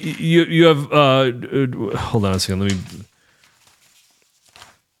it. You have. Hold on a second. Let me.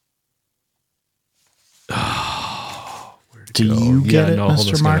 Do you get it, no, hold on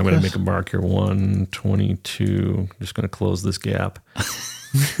a Mr. second. I'm going to Marcus? make a mark here. 122. I'm just going to close this gap.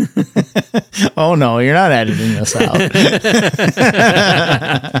 Oh no, you're not editing this out.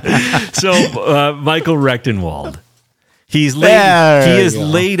 So Michael Rechtenwald, he has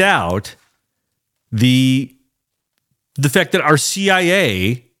laid out the fact that our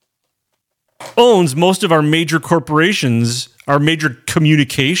CIA owns most of our major corporations, our major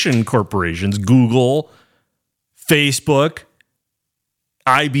communication corporations, Google, Facebook,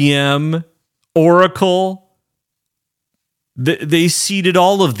 IBM, Oracle. They seeded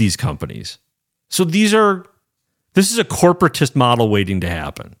all of these companies. So this is a corporatist model waiting to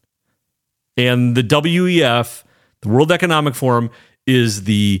happen. And the WEF, the World Economic Forum, is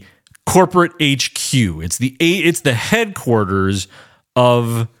the corporate HQ. It's the headquarters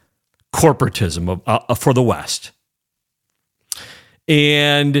of corporatism for the West.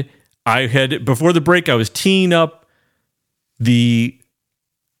 And before the break, I was teeing up the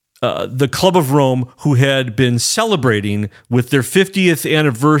Club of Rome, who had been celebrating with their 50th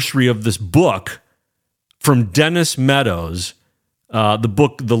anniversary of this book from Dennis Meadows, the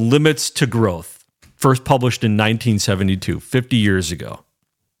book The Limits to Growth, first published in 1972, 50 years ago.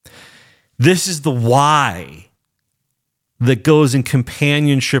 This is the why that goes in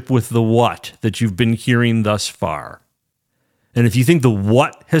companionship with the what that you've been hearing thus far. And if you think the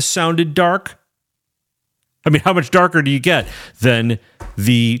what has sounded dark, I mean, how much darker do you get than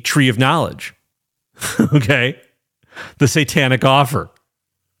the tree of knowledge? Okay? The satanic offer.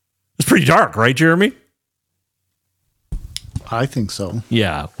 It's pretty dark, right, Jeremy? I think so.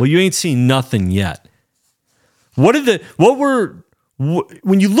 Yeah. Well, you ain't seen nothing yet. When you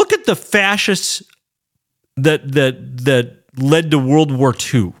look at the fascists that led to World War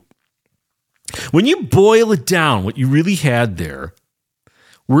II, when you boil it down, what you really had there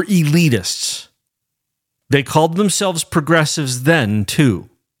were elitists. They called themselves progressives then, too.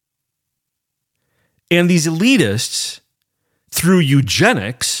 And these elitists, through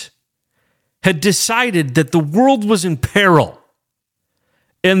eugenics, had decided that the world was in peril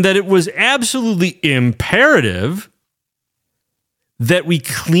and that it was absolutely imperative that we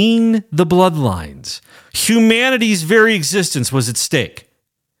clean the bloodlines. Humanity's very existence was at stake.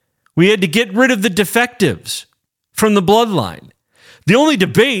 We had to get rid of the defectives from the bloodline. The only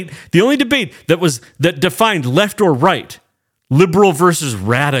debate that defined left or right, liberal versus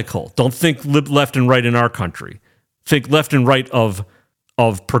radical. Don't think left and right in our country. Think left and right of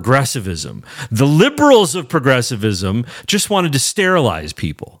progressivism. The liberals of progressivism just wanted to sterilize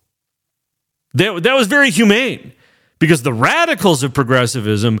people. That was very humane, because the radicals of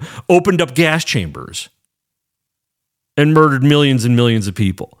progressivism opened up gas chambers and murdered millions and millions of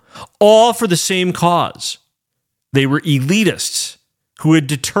people, all for the same cause. They were elitists who had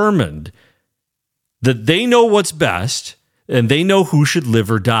determined that they know what's best and they know who should live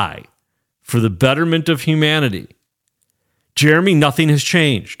or die for the betterment of humanity. Jeremy, nothing has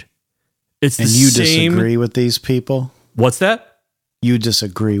changed. It's the same. And you disagree with these people? What's that? You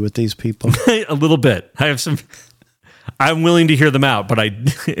disagree with these people? A little bit. I'm willing to hear them out, but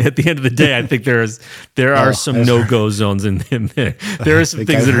at the end of the day, I think there are some no-go zones in there. There are some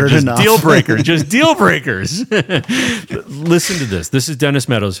things that are just deal breakers, just deal breakers. Listen to this. This is Dennis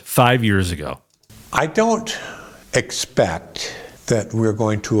Meadows 5 years ago. I don't expect that we're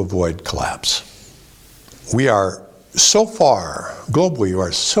going to avoid collapse. We are so far, globally, we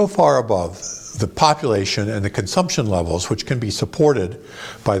are so far above the population and the consumption levels, which can be supported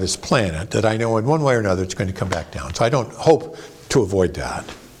by this planet, that I know in one way or another it's going to come back down. So I don't hope to avoid that.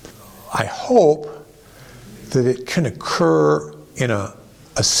 I hope that it can occur in a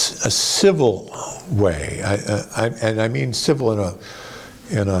civil way, and I mean civil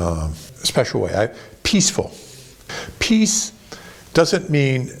in a special way, peaceful. Peace doesn't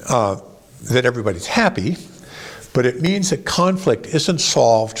mean that everybody's happy, but it means that conflict isn't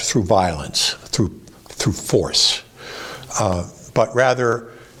solved through violence, through force, but rather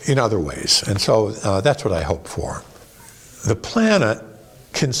in other ways. And so that's what I hope for. The planet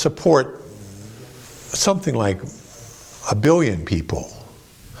can support something like 1 billion people,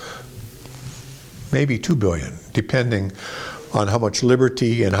 maybe 2 billion, depending on how much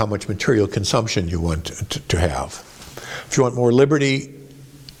liberty and how much material consumption you want to have. If you want more liberty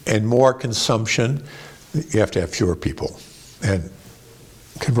and more consumption, you have to have fewer people. And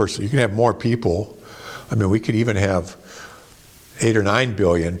conversely, you can have more people. I mean, we could even have 8 or 9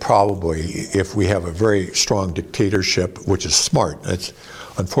 billion probably if we have a very strong dictatorship, which is smart.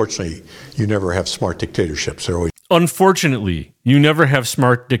 Unfortunately, you never have smart dictatorships. Unfortunately, you never have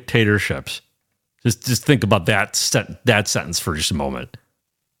smart dictatorships. Just think about that sentence for just a moment.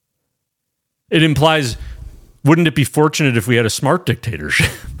 It implies, wouldn't it be fortunate if we had a smart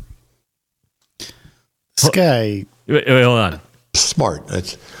dictatorship? This guy... Wait, hold on. Smart.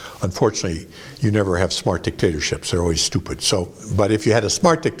 Unfortunately, you never have smart dictatorships. They're always stupid. But if you had a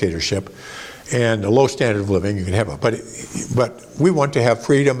smart dictatorship and a low standard of living, you can have it. But we want to have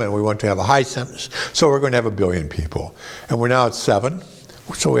freedom and we want to have a high sentence, so we're going to have 1 billion people. And we're now at 7,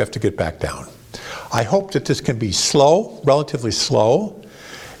 so we have to get back down. I hope that this can be slow, relatively slow,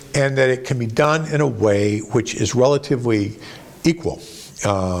 and that it can be done in a way which is relatively equal,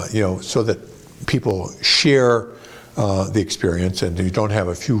 so that people share the experience and you don't have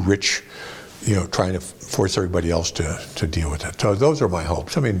a few rich, trying to force everybody else to deal with it. So those are my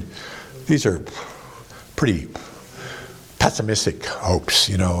hopes. I mean, these are pretty pessimistic hopes,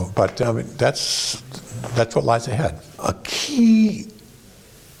 but that's what lies ahead. A key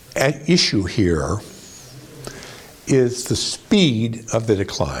issue here is the speed of the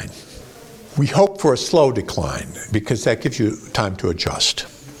decline. We hope for a slow decline because that gives you time to adjust.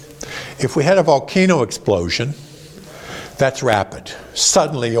 If we had a volcano explosion, that's rapid.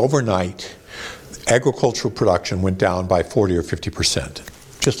 Suddenly, overnight, agricultural production went down by 40 or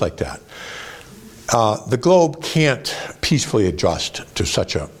 50%, just like that. The globe can't peacefully adjust to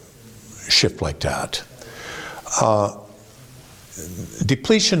such a shift like that.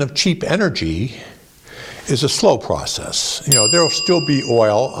 Depletion of cheap energy is a slow process. There will still be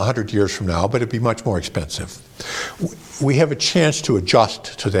oil 100 years from now, but it'll be much more expensive. We have a chance to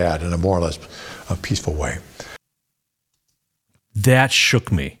adjust to that in a more or less peaceful way. That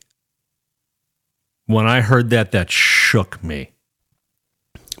shook me. When I heard that shook me.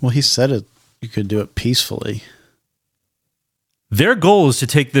 Well, he said it. You could do it peacefully. Their goal is to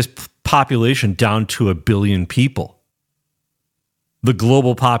take this population down to 1 billion people. The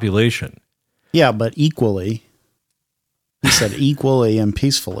global population. Yeah, but equally. He said equally and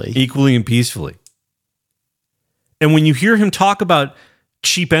peacefully. Equally and peacefully. And when you hear him talk about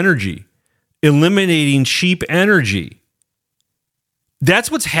cheap energy, eliminating cheap energy,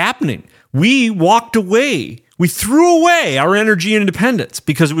 that's what's happening. We walked away. We threw away our energy independence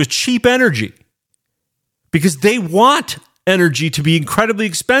because it was cheap energy. Because they want energy to be incredibly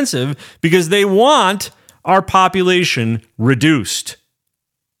expensive because they want our population reduced.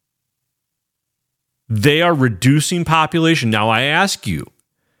 They are reducing population. Now, I ask you,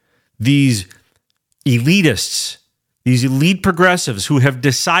 these elitists, these elite progressives who have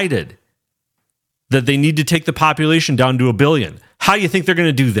decided that they need to take the population down to 1 billion, how do you think they're going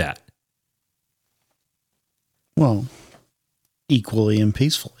to do that? Well, equally and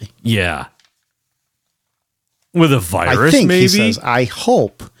peacefully. Yeah. With a virus, I think maybe? He says, I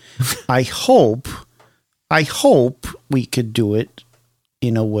hope we could do it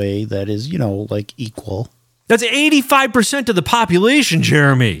in a way that is, like equal. That's 85% of the population,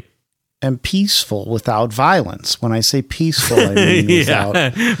 Jeremy. And peaceful without violence. When I say peaceful, I mean without.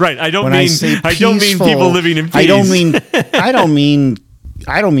 Right. I don't mean people living in peace. I don't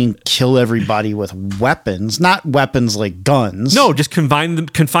mean kill everybody with weapons, not weapons like guns. No, just confine them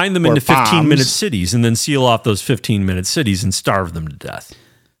into 15-minute bombs. cities and then seal off those 15-minute cities and starve them to death.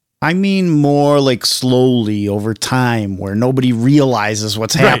 I mean more like slowly over time where nobody realizes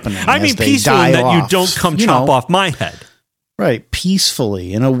what's happening. I mean peaceful in that you don't come chop off my head. Right,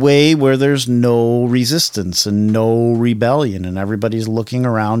 peacefully, in a way where there's no resistance and no rebellion, and everybody's looking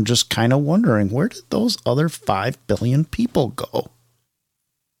around just kind of wondering, where did those other 5 billion people go?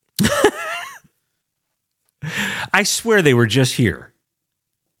 I swear they were just here.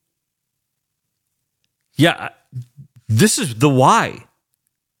 Yeah, this is the why.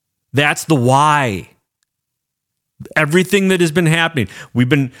 That's the why. Everything that has been happening.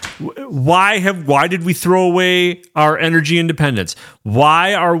 Why did we throw away our energy independence?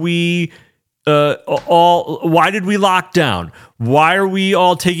 Why are we why did we lock down? Why are we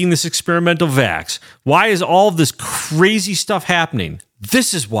all taking this experimental vax? Why is all of this crazy stuff happening?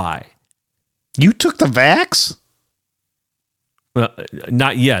 This is why. You took the vax?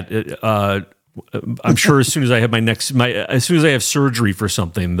 Not yet. I'm sure as soon as I have as soon as I have surgery for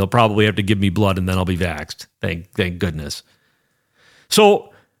something, they'll probably have to give me blood and then I'll be vaxxed. Thank goodness.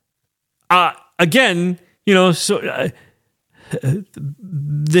 So, again, the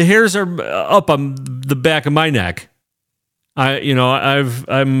hairs are up on the back of my neck. I'm a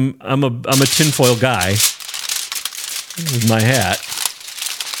tinfoil guy with my hat.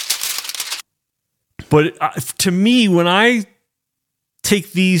 But to me, when I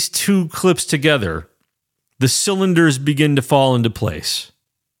take these two clips together, the cylinders begin to fall into place.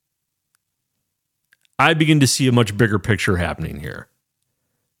 I begin to see a much bigger picture happening here.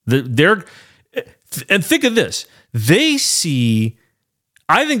 And think of this. I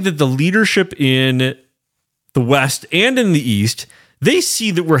think that the leadership in the West and in the East, they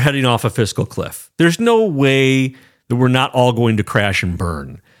see that we're heading off a fiscal cliff. There's no way that we're not all going to crash and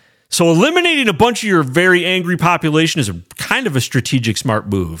burn. So eliminating a bunch of your very angry population is a kind of a strategic smart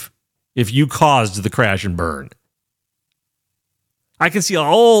move if you caused the crash and burn. I can see a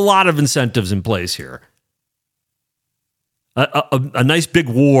whole lot of incentives in place here. A nice big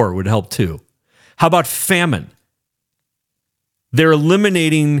war would help too. How about famine? They're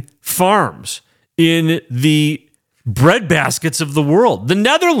eliminating farms in the breadbaskets of the world. The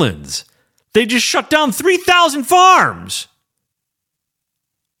Netherlands, they just shut down 3,000 farms.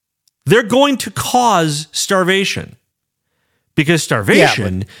 They're going to cause starvation because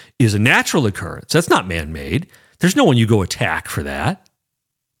starvation is a natural occurrence. That's not man-made. There's no one you go attack for that.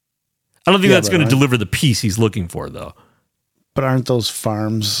 I don't think that's going to deliver the peace he's looking for, though. But aren't those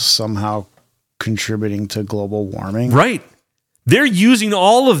farms somehow contributing to global warming? Right. They're using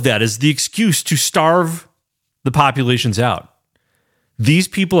all of that as the excuse to starve the populations out. These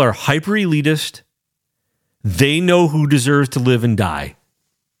people are hyper-elitist. They know who deserves to live and die.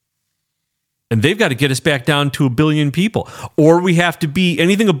 And they've got to get us back down to 1 billion people. Or we have to be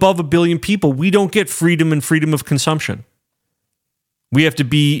anything above 1 billion people. We don't get freedom and freedom of consumption. We have to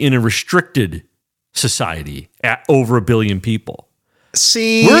be in a restricted society at over 1 billion people.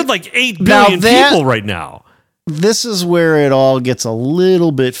 See, we're like 8 billion people right now. This is where it all gets a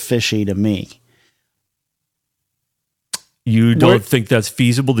little bit fishy to me. You don't think that's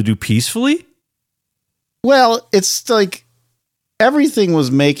feasible to do peacefully? Well, it's like everything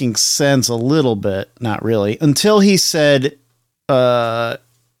was making sense a little bit, not really, until he said,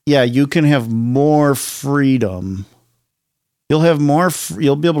 you can have more freedom. You'll have more,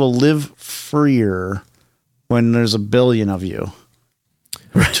 you'll be able to live freer when there's 1 billion of you,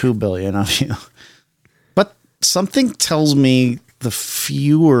 or 2 billion of you. But something tells me the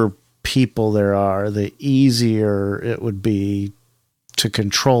fewer people there are, the easier it would be to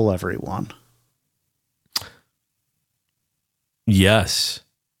control everyone. Yes.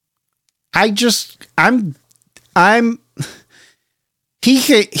 He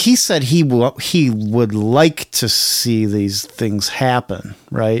said he would like to see these things happen,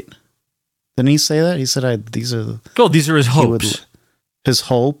 right? Didn't he say that? He said, these are his hopes. His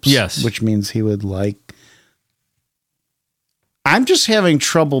hopes? Yes. Which means he would like. I'm just having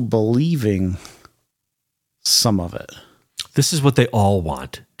trouble believing some of it. This is what they all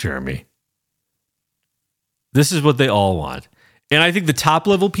want, Jeremy. This is what they all want. And I think the top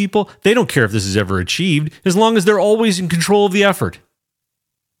level people, they don't care if this is ever achieved, as long as they're always in control of the effort.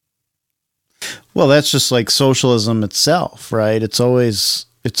 Well, that's just like socialism itself, right? It's always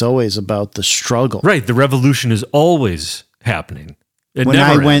about the struggle. Right. The revolution is always happening. It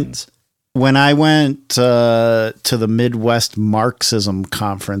never ends. When I went to the Midwest Marxism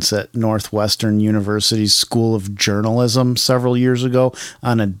conference at Northwestern University's School of Journalism several years ago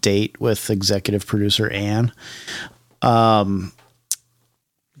on a date with executive producer Ann.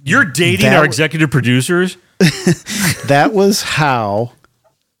 You're dating our executive producers? That was how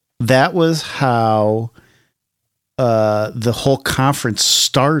the whole conference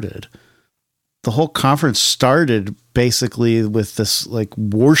started. The whole conference started basically with this like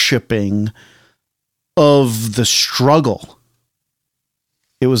worshiping of the struggle.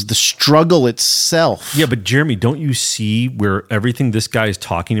 It was the struggle itself. Yeah, but Jeremy, don't you see where everything this guy is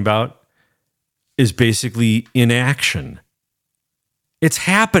talking about is basically inaction? It's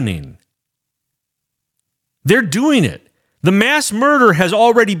happening. They're doing it. The mass murder has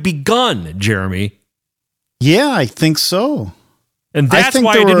already begun, Jeremy. Yeah, I think so. And that's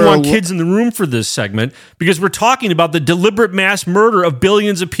why I didn't want kids in the room for this segment, because we're talking about the deliberate mass murder of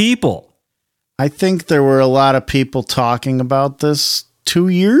billions of people. I think there were a lot of people talking about this 2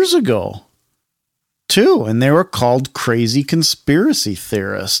 years ago, too, and they were called crazy conspiracy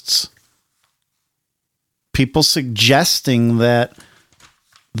theorists. People suggesting that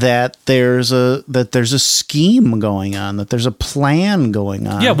there's a scheme going on, that there's a plan going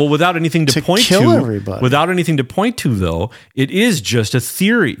on. Yeah, well, without anything to point kill to, everybody. Without anything to point to, though, it is just a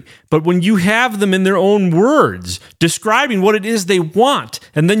theory. But when you have them in their own words describing what it is they want,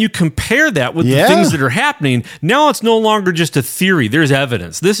 and then you compare that with the things that are happening, now it's no longer just a theory. There's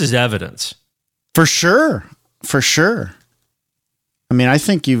evidence. This is evidence. For sure. For sure. I mean, I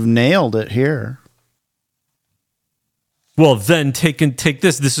think you've nailed it here. Well, then take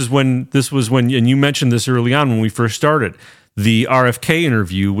this. This was when, and you mentioned this early on when we first started, the RFK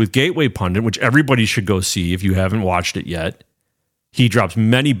interview with Gateway Pundit, which everybody should go see if you haven't watched it yet. He drops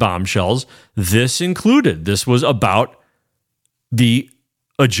many bombshells. This included. This was about the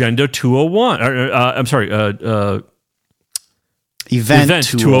Agenda 201. Event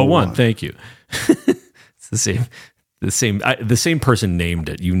 201. Thank you. It's the same. The same person named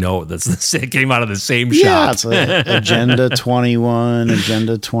it. You know, it came out of the same shop. Yeah, it's Agenda 21,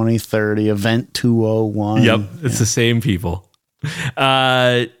 Agenda 2030, Event 201. Yep, it's the same people.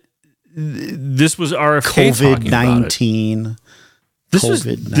 This was RFK COVID-19. This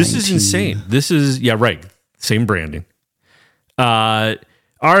is insane. This is right. Same branding.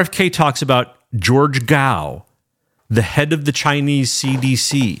 RFK talks about George Gao, the head of the Chinese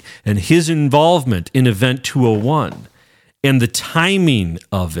CDC, and his involvement in Event 201 and the timing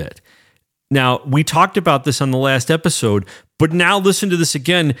of it. Now, we talked about this on the last episode, but now listen to this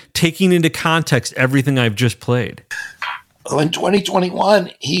again, taking into context everything I've just played. In 2021,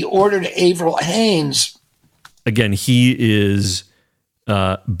 he ordered Avril Haines. Again, he is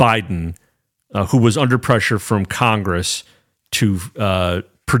Biden, who was under pressure from Congress to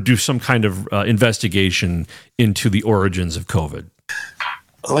produce some kind of investigation into the origins of COVID.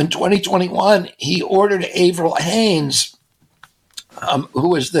 In 2021, he ordered Avril Haines, who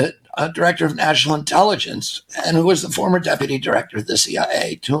was the director of national intelligence and who was the former deputy director of the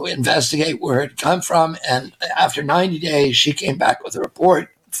CIA, to investigate where it had come from. And after 90 days, she came back with a report,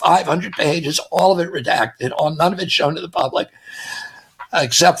 500 pages, all of it redacted, none of it shown to the public,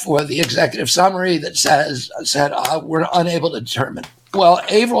 except for the executive summary that said we're unable to determine. Well,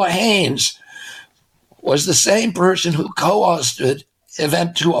 Avril Haines was the same person who co-hosted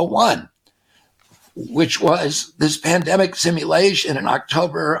Event 201, which was this pandemic simulation in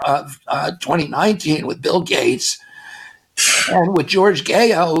October of 2019 with Bill Gates and with George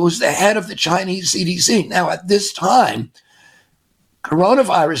Gao, who's the head of the Chinese CDC. Now, at this time,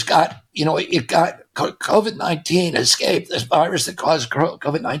 coronavirus got COVID-19 escaped. This virus that caused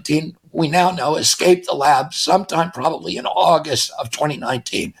COVID-19, we now know, escaped the lab sometime probably in August of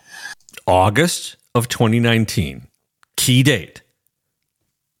 2019. August of 2019. Key date.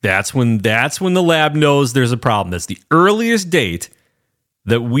 That's when the lab knows there's a problem. That's the earliest date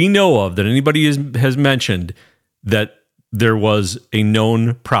that we know of that anybody has mentioned that there was a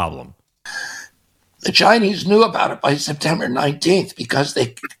known problem. The Chinese knew about it by September 19th because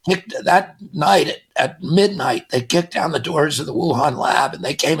they kicked that night at midnight. They kicked down the doors of the Wuhan lab and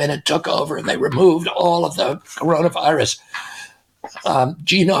they came in and took over and they removed all of the coronavirus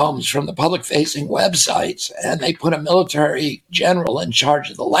genomes from the public-facing websites, and they put a military general in charge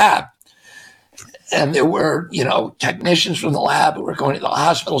of the lab. And there were, technicians from the lab who were going to the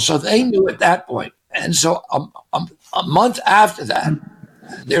hospital, so they knew at that point. And so a month after that,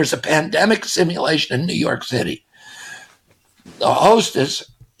 there's a pandemic simulation in New York City. The hostess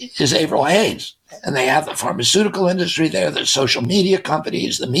is Avril Haines, and they have the pharmaceutical industry there, the social media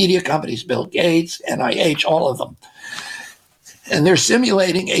companies, the media companies, Bill Gates, NIH, all of them. And they're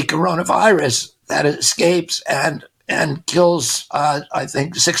simulating a coronavirus that escapes and kills, I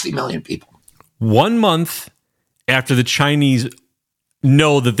think, 60 million people. 1 month after the Chinese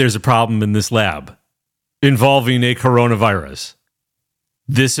know that there's a problem in this lab involving a coronavirus,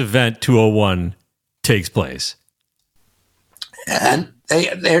 this Event 201 takes place. And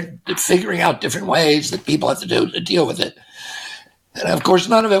they're figuring out different ways that people have to do to deal with it. And of course,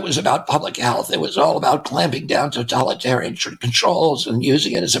 none of it was about public health. It was all about clamping down totalitarian controls and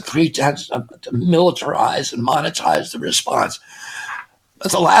using it as a pretense to militarize and monetize the response.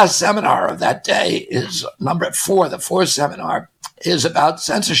 But the last seminar of that day is number 4. The 4th seminar is about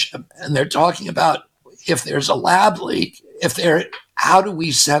censorship. And they're talking about if there's a lab leak, how do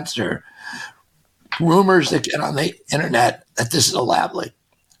we censor rumors that get on the internet that this is a lab leak.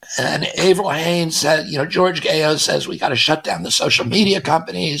 And Avril Haines said, George Gao says we got to shut down the social media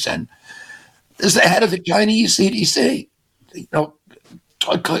companies. And this is the head of the Chinese CDC,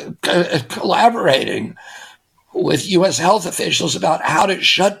 collaborating with U.S. health officials about how to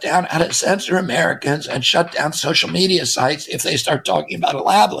shut down, how to censor Americans and shut down social media sites if they start talking about a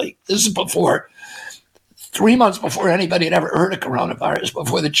lab leak. This is 3 months before anybody had ever heard of coronavirus,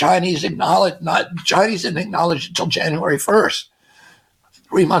 before the Chinese didn't acknowledge until January 1st,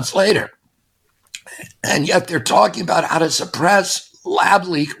 3 months later. And yet they're talking about how to suppress lab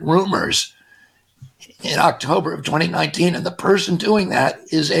leak rumors in October of 2019, and the person doing that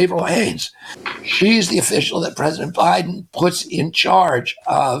is Avril Haines. She's the official that President Biden puts in charge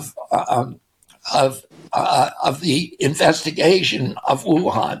of the investigation of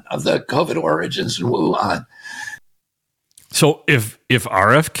Wuhan, of the COVID origins in Wuhan. So if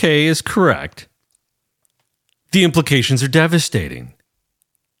RFK is correct, the implications are devastating.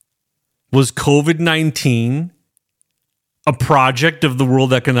 Was COVID-19 a project of the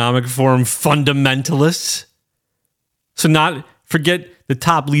World Economic Forum fundamentalists? So not forget the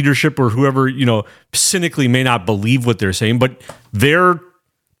top leadership or whoever, cynically may not believe what they're saying, but they're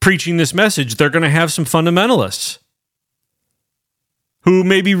preaching this message. They're going to have some fundamentalists who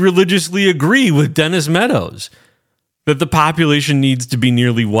maybe religiously agree with Dennis Meadows that the population needs to be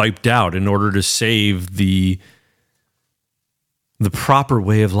nearly wiped out in order to save the proper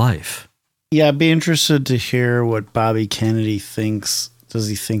way of life. Yeah, I'd be interested to hear what Bobby Kennedy thinks. Does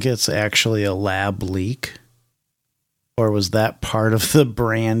he think it's actually a lab leak? Or was that part of the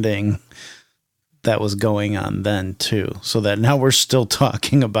branding that was going on then too? So that now we're still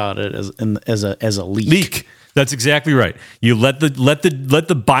talking about it as a leak. Leak. That's exactly right. You let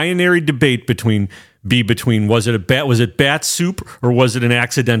the binary debate between was it bat soup or was it an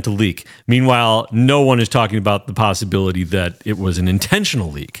accidental leak? Meanwhile, no one is talking about the possibility that it was an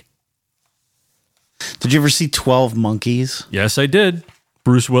intentional leak. Did you ever see 12 Monkeys? Yes, I did.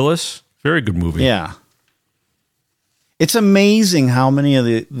 Bruce Willis. Very good movie. Yeah. It's amazing how many of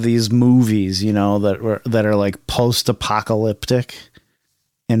these movies, that are like post-apocalyptic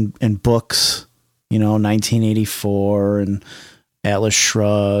and books, 1984 and Atlas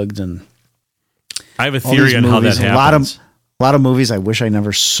Shrugged, and I have a theory on how that happens. A lot of movies I wish I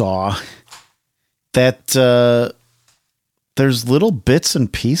never saw. That there's little bits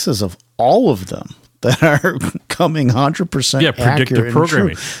and pieces of all of them that are coming 100% predictive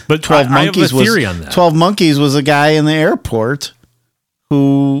programming. True. But 12 I have a Monkeys theory on that. 12 Monkeys was a guy in the airport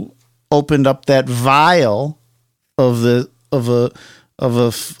who opened up that vial of a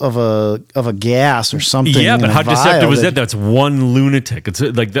gas or something. Yeah, but how deceptive was that? That's one lunatic. It's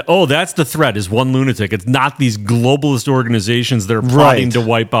like that's the threat is one lunatic. It's not these globalist organizations that are plotting to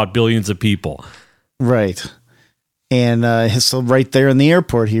wipe out billions of people. Right. And so right there in the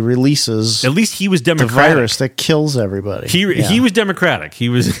airport, he releases. At least he was democratic. The virus that kills everybody. He was democratic. He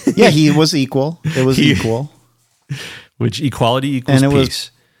was. Yeah, he was equal. It was equal. Which equality equals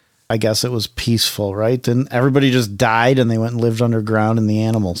peace. I guess it was peaceful, right? And everybody just died, and they went and lived underground, and the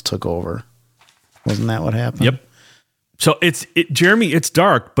animals took over. Wasn't that what happened? Yep. So Jeremy, it's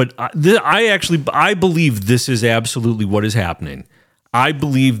dark, but I believe this is absolutely what is happening. I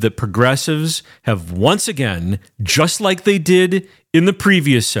believe that progressives have once again, just like they did in the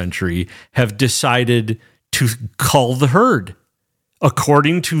previous century, have decided to cull the herd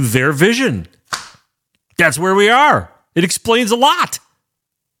according to their vision. That's where we are. It explains a lot.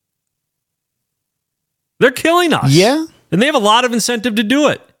 They're killing us. Yeah. And they have a lot of incentive to do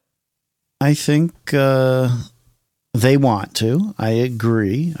it. I think they want to. I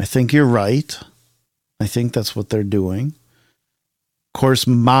agree. I think you're right. I think that's what they're doing. Of course,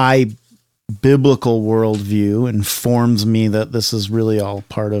 my biblical worldview informs me that this is really all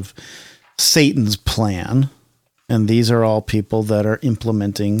part of Satan's plan. And these are all people that are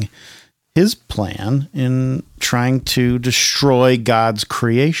implementing his plan in trying to destroy God's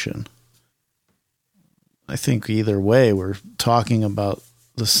creation. I think either way, we're talking about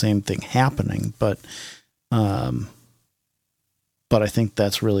the same thing happening, but I think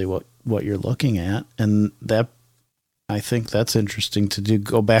that's really what you're looking at. And that, I think that's interesting to do.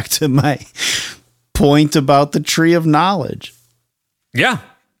 Go back to my point about the tree of knowledge. Yeah,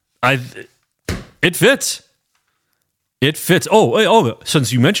 it fits. It fits. Oh,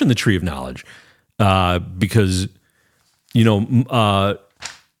 since you mentioned the tree of knowledge, because,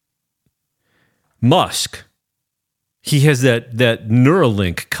 Musk, he has that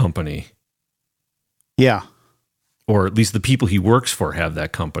Neuralink company. Yeah. Or at least the people he works for have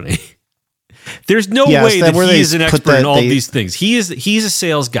that company. There's no way that he is an expert in all these things. He's a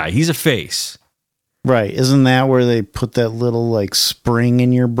sales guy. He's a face. Right. Isn't that where they put that little like spring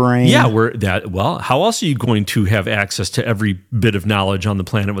in your brain? Yeah, how else are you going to have access to every bit of knowledge on the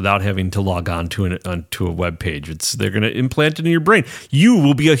planet without having to log on to a web page? They're going to implant it in your brain. You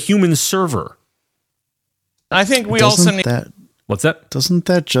will be a human server. I think we also need... What's that? Doesn't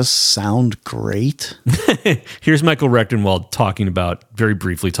that just sound great? Here's Michael Rechtenwald very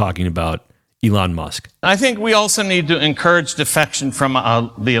briefly talking about Elon Musk. I think we also need to encourage defection from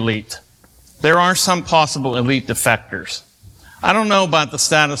the elite. There are some possible elite defectors. I don't know about the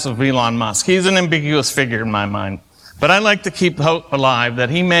status of Elon Musk. He's an ambiguous figure in my mind. But I like to keep hope alive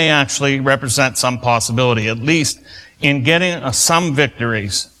that he may actually represent some possibility, at least in getting some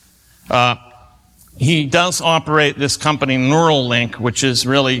victories. He does operate this company Neuralink, which is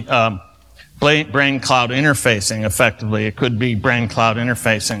really brain-cloud interfacing, effectively. It could be brain-cloud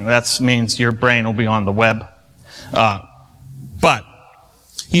interfacing. That means your brain will be on the web. But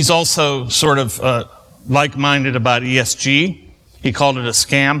he's also sort of like-minded about ESG. He called it a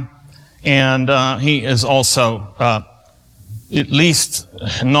scam. And he is also at least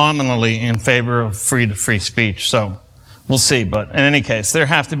nominally in favor of free speech. So we'll see. But in any case, there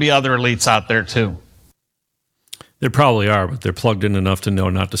have to be other elites out there, too. There probably are, but they're plugged in enough to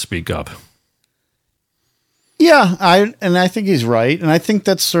know not to speak up. Yeah, I think he's right. And I think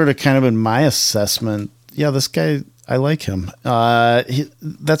that's sort of kind of been my assessment. Yeah, this guy... I like him.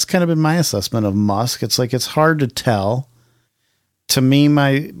 That's kind of been my assessment of Musk. It's like it's hard to tell. To me,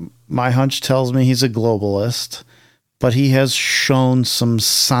 my hunch tells me he's a globalist, but he has shown some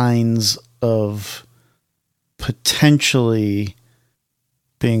signs of potentially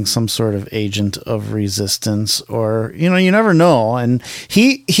being some sort of agent of resistance, or you never know. And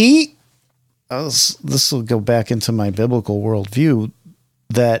this will go back into my biblical worldview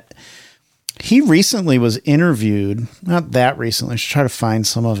that. He recently was interviewed, not that recently, I should try to find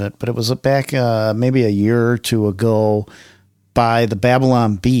some of it, but it was back maybe a year or two ago by the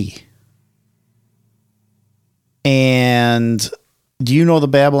Babylon Bee. And do you know what the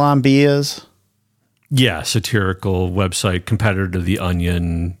Babylon Bee is? Yeah, satirical website, competitor to The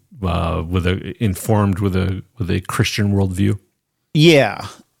Onion, informed with a Christian worldview. Yeah.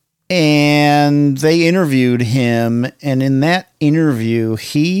 And they interviewed him, and in that interview,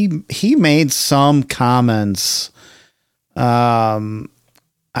 he made some comments. I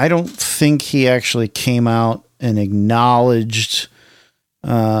don't think he actually came out and acknowledged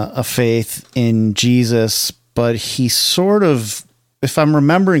a faith in Jesus, but he sort of, if I'm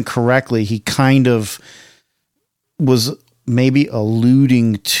remembering correctly, he kind of was maybe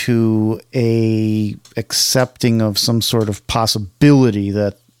alluding to a accepting of some sort of possibility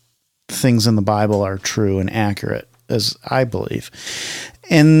that things in the Bible are true and accurate, as I believe.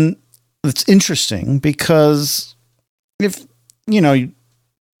 And it's interesting because if, I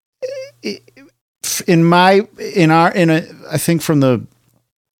think from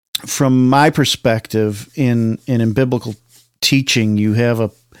my perspective in biblical teaching,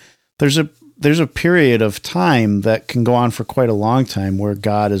 there's a period of time that can go on for quite a long time where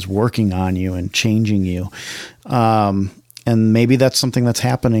God is working on you and changing you. And maybe that's something that's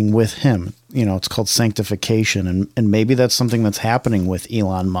happening with him. It's called sanctification. And maybe that's something that's happening with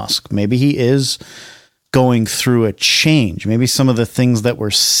Elon Musk. Maybe he is going through a change. Maybe some of the things that we're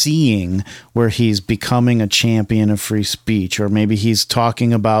seeing where he's becoming a champion of free speech, or maybe he's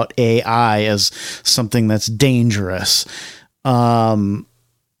talking about AI as something that's dangerous. I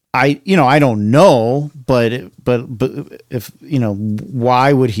don't know, but if,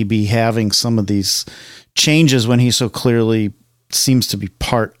 why would he be having some of these changes when he so clearly seems to be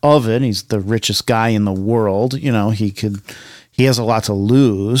part of it? He's the richest guy in the world. He has a lot to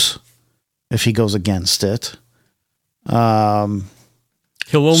lose if he goes against it. He'll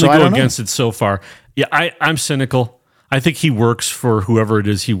only go against it so far. Yeah, I'm cynical. I think he works for whoever it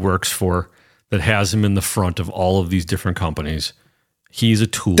is he works for that has him in the front of all of these different companies. He's a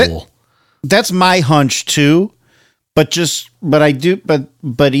tool. That's my hunch too. But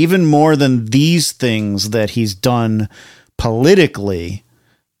even more than these things that he's done politically,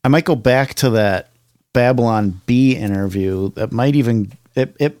 I might go back to that Babylon Bee interview. That might even,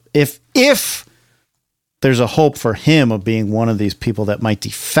 if there's a hope for him of being one of these people that might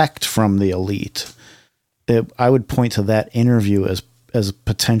defect from the elite, I would point to that interview as a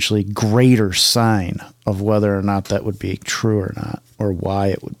potentially greater sign of whether or not that would be true or not, or why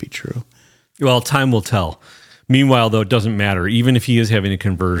it would be true. Well, time will tell. Meanwhile, though, it doesn't matter. Even if he is having a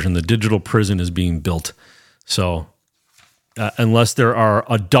conversion, the digital prison is being built. So unless there are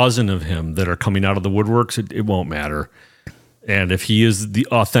a dozen of him that are coming out of the woodworks, it won't matter. And if he is the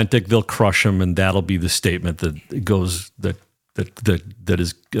authentic, they'll crush him, and that'll be the statement that goes that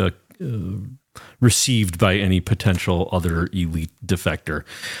is received by any potential other elite defector.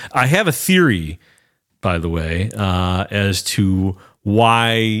 I have a theory, by the way, as to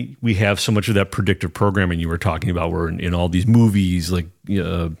why we have so much of that predictive programming you were talking about. We're in all these movies like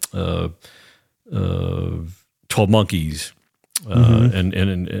 12 Monkeys, and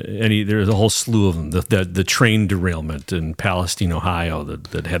any, there's a whole slew of them. The train derailment in Palestine, Ohio,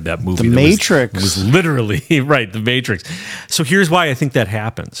 that had that movie. The Matrix was literally right. The Matrix. So here's why I think that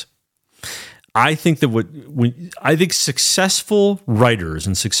happens. I think that I think successful writers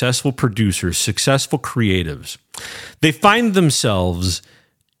and successful producers, successful creatives, they find themselves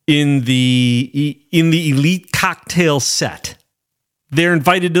in the elite cocktail set. They're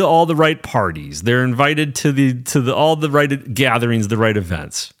invited to all the right parties. They're invited to all the right gatherings, the right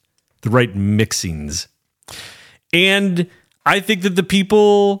events, the right mixings. And I think that the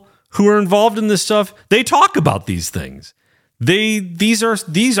people who are involved in this stuff, they talk about these things. These are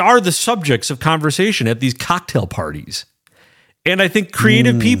the subjects of conversation at these cocktail parties. And I think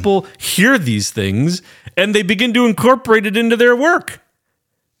creative people hear these things and they begin to incorporate it into their work.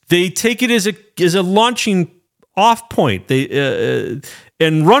 They take it as a launching off point, and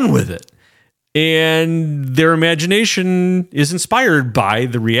run with it. And their imagination is inspired by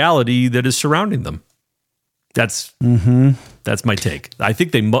the reality that is surrounding them. That's my take. I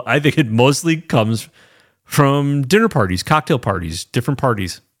think it mostly comes from dinner parties, cocktail parties, different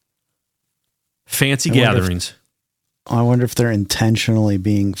parties, fancy gatherings. I wonder if they're intentionally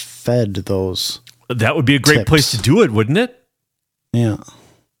being fed those. That would be a great place to do it, wouldn't it? Yeah.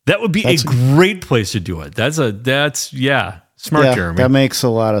 That would be a great place to do it. That's smart, Jeremy. That makes a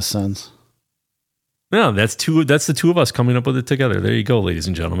lot of sense. No, that's the two of us coming up with it together. There you go, ladies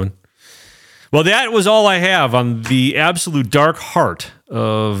and gentlemen. Well, that was all I have on the absolute dark heart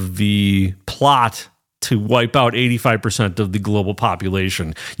of the plot to wipe out 85% of the global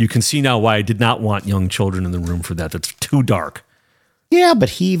population. You can see now why I did not want young children in the room for that. That's too dark. Yeah, but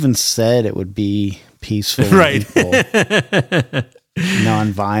he even said it would be peaceful, right?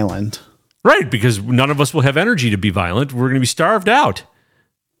 Non-violent. Right, because none of us will have energy to be violent. We're going to be starved out.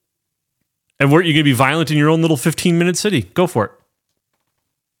 And you're going to be violent in your own little 15-minute city. Go for it.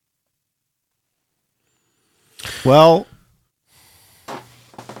 Well,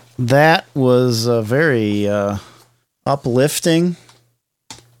 that was a very uplifting,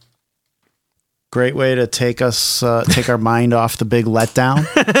 great way to take our mind off the big letdown.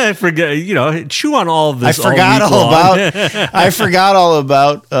 I forget, chew on all of this. I forgot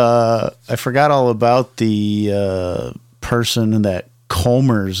all about the person that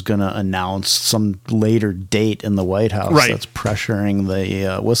Comer's going to announce some later date in the White House. Right. That's pressuring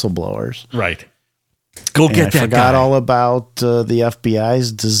the whistleblowers. Right. Go get that guy. I forgot all about the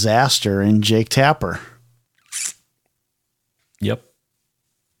FBI's disaster in Jake Tapper. Yep.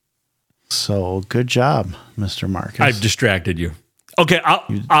 So good job, Mr. Marcus. I've distracted you. Okay,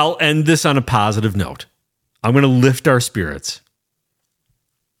 I'll end this on a positive note. I'm going to lift our spirits.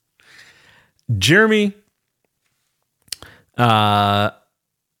 Jeremy, yeah.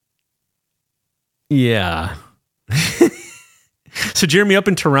 So Jeremy, up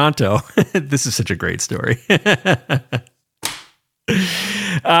in Toronto, this is such a great story.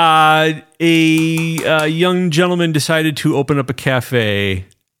 A young gentleman decided to open up a cafe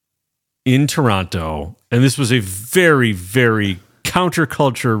in Toronto, and this was a very, very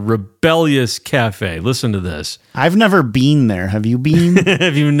counterculture, rebellious cafe. Listen to this. I've never been there. Have you been?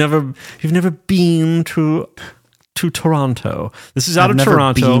 You've never been to Toronto. This is out of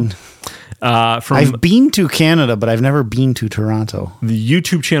Toronto. I've been to Canada, but I've never been to Toronto. The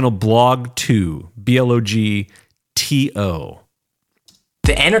YouTube channel Blog2, BLOGTO.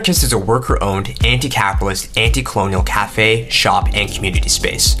 The Anarchist is a worker-owned, anti-capitalist, anti-colonial cafe, shop, and community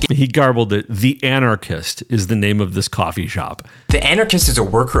space. He garbled it. The Anarchist is the name of this coffee shop. The Anarchist is a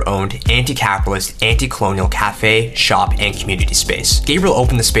worker-owned, anti-capitalist, anti-colonial cafe, shop, and community space. Gabriel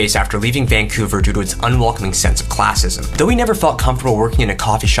opened the space after leaving Vancouver due to its unwelcoming sense of classism. Though he never felt comfortable working in a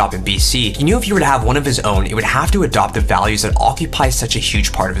coffee shop in BC, he knew if he were to have one of his own, it would have to adopt the values that occupy such a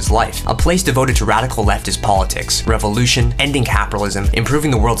huge part of his life. A place devoted to radical leftist politics, revolution, ending capitalism, improving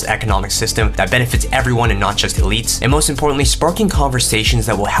the world's economic system that benefits everyone and not just elites, and most importantly, sparking conversations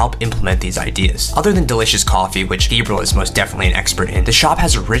that will help implement these ideas. Other than delicious coffee, which Gabriel is most definitely an expert in, the shop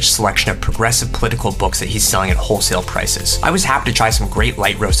has a rich selection of progressive political books that he's selling at wholesale prices. I was happy to try some great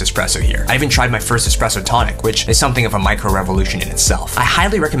light roast espresso here. I even tried my first espresso tonic, which is something of a micro-revolution in itself. I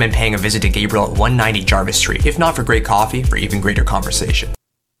highly recommend paying a visit to Gabriel at 190 Jarvis Street, if not for great coffee, for even greater conversation.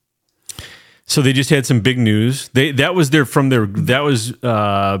 So they just had some big news. That was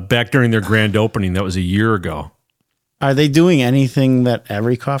back during their grand opening. That was a year ago. Are they doing anything that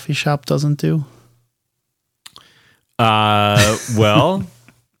every coffee shop doesn't do? Well,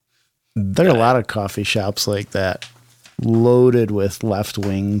 there are a lot of coffee shops like that, loaded with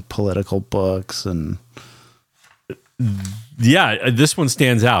left-wing political books and. Yeah, this one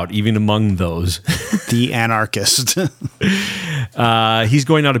stands out even among those. The Anarchist. He's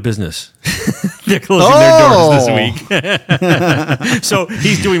going out of business. They're closing their doors this week. So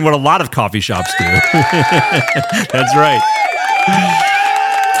he's doing what a lot of coffee shops do. That's right.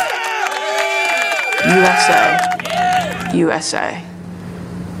 USA. USA.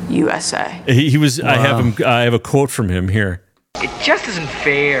 USA. He was. Wow. I have a quote from him here. It just isn't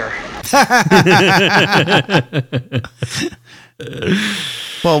fair.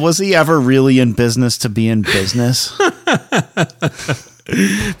 Well, was he ever really in business to be in business?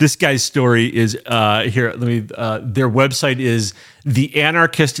 This guy's story is here. Let me. Their website is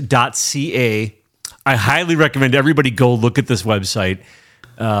theanarchist.ca. I highly recommend everybody go look at this website.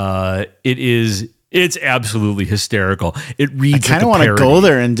 It's absolutely hysterical. It reads. I kind of want to go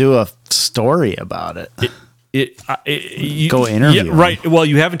there and do a story about it. Go interview. Yeah, right. Well,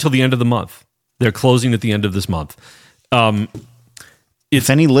 you have until the end of the month. They're closing at the end of this month. If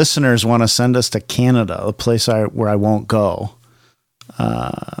any listeners want to send us to Canada, a place where I won't go,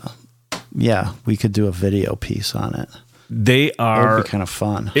 yeah, we could do a video piece on it. They are. It would be kind of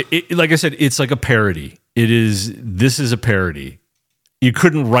fun. Like I said, it's like a parody. This is a parody. You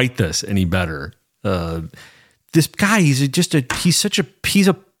couldn't write this any better. This guy, he's a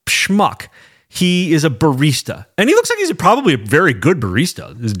schmuck. He is a barista, and he looks like he's probably a very good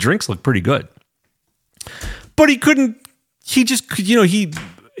barista. His drinks look pretty good, but he couldn't. He just,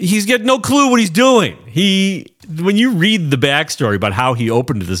 he's got no clue what he's doing. When you read the backstory about how he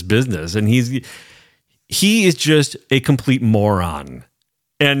opened this business, and he is just a complete moron.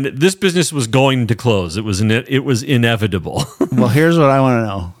 And this business was going to close. It was inevitable. Well, here's what I want to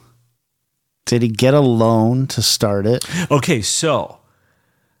know: did he get a loan to start it? Okay, so.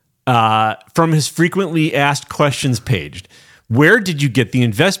 From his frequently asked questions page, where did you get the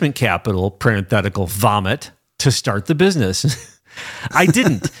investment capital, parenthetical, vomit, to start the business? I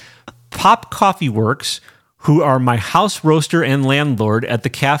didn't. Pop Coffee Works, who are my house roaster and landlord at the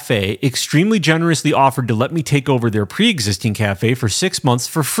cafe, extremely generously offered to let me take over their pre-existing cafe for 6 months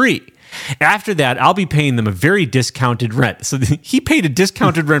for free. After that, I'll be paying them a very discounted rent. So he paid a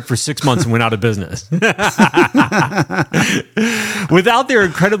discounted rent for 6 months and went out of business. Without their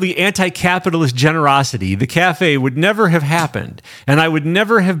incredibly anti-capitalist generosity, the cafe would never have happened, and I would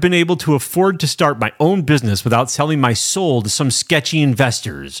never have been able to afford to start my own business without selling my soul to some sketchy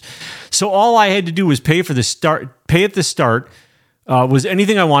investors. So all I had to do was pay at the start. Was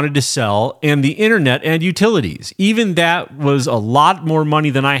anything I wanted to sell, and the internet and utilities. Even that was a lot more money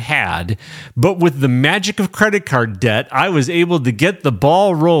than I had, but with the magic of credit card debt, I was able to get the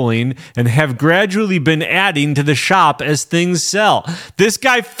ball rolling and have gradually been adding to the shop as things sell. This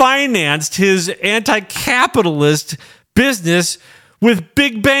guy financed his anti-capitalist business with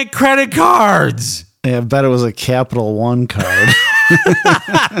big bank credit cards. Yeah, I bet it was a Capital One card.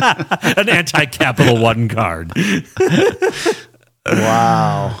 An anti-Capital One card.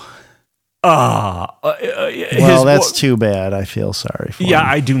 Wow. Well, that's too bad. I feel sorry for him.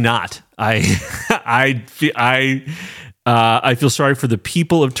 I do not. I feel sorry for the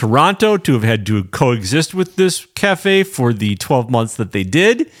people of Toronto to have had to coexist with this cafe for the 12 months that they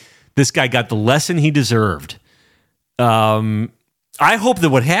did. This guy got the lesson he deserved. I hope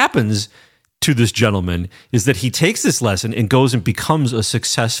that what happens to this gentleman is that he takes this lesson and goes and becomes a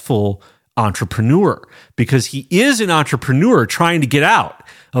successful entrepreneur, because he is an entrepreneur trying to get out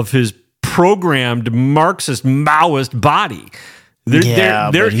of his programmed Marxist Maoist body. There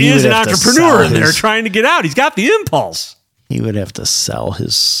is an entrepreneur in there trying to get out. He's got the impulse. He would have to sell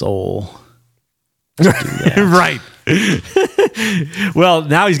his soul. Right. Well,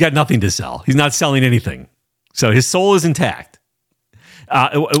 now he's got nothing to sell. He's not selling anything. So his soul is intact.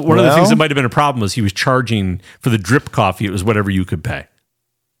 One of the things that might have been a problem was he was charging for the drip coffee. It was whatever you could pay.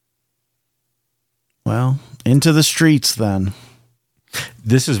 Well, into the streets then.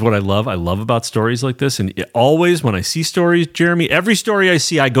 This is what I love. I love about stories like this. And always when I see stories, Jeremy, every story I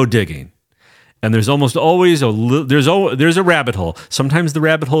see, I go digging. And there's almost always there's a rabbit hole. Sometimes the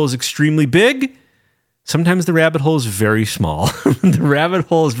rabbit hole is extremely big. Sometimes the rabbit hole is very small. The rabbit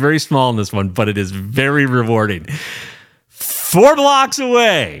hole is very small in this one, but it is very rewarding. 4 blocks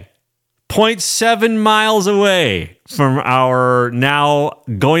away, 0.7 miles away from our now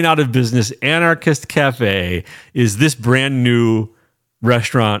going out of business Anarchist Cafe is this brand new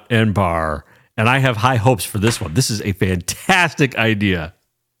restaurant and bar. And I have high hopes for this one. This is a fantastic idea.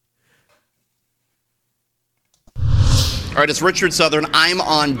 All right, it's Richard Southern. I'm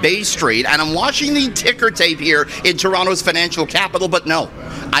on Bay Street, and I'm watching the ticker tape here in Toronto's financial capital. But no,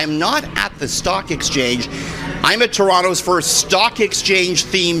 I'm not at the stock exchange. I'm at Toronto's first stock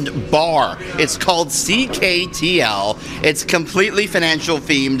exchange-themed bar. It's called CKTL. It's completely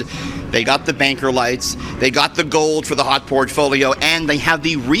financial-themed. They got the banker lights, they got the gold for the hot portfolio, and they have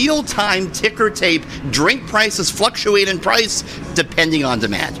the real-time ticker tape. Drink prices fluctuate in price depending on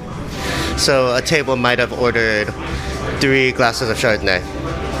demand. So a table might have ordered 3 glasses of Chardonnay.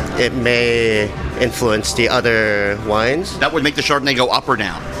 It may influence the other wines. That would make the Chardonnay go up or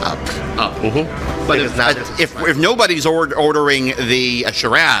down? Up. Mm-hmm. But if nobody's ordering the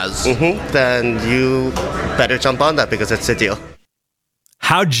Shiraz, then you better jump on that because it's a deal.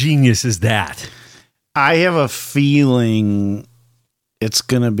 How genius is that? I have a feeling it's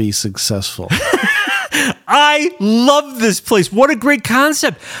going to be successful. I love this place. What a great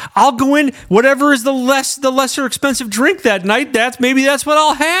concept. I'll go in, whatever is the lesser expensive drink that night, that's what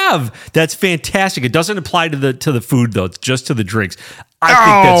I'll have. That's fantastic. It doesn't apply to the food though, it's just to the drinks. I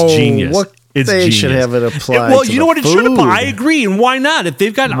think that's genius. They genius. Should have it apply. Well, to you know what? It food. should apply. I agree. And why not? If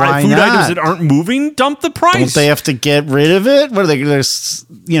they've got food items that aren't moving, dump the price. Don't they have to get rid of it? What are they? It's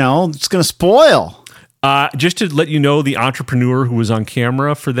going to spoil. Just to let you know, the entrepreneur who was on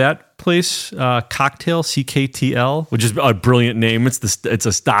camera for that place, Cocktail, CKTL, which is a brilliant name. It's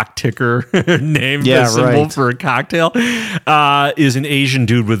a stock ticker name, symbol for a cocktail, is an Asian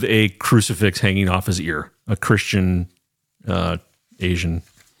dude with a crucifix hanging off his ear, a Christian Asian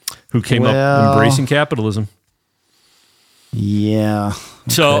who came up embracing capitalism. Yeah.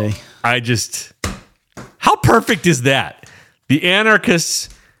 Okay. So how perfect is that? The anarchists,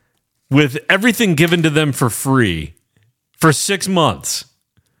 with everything given to them for free for 6 months,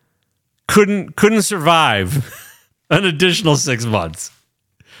 couldn't survive an additional 6 months.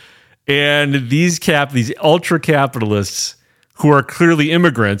 And these ultra capitalists who are clearly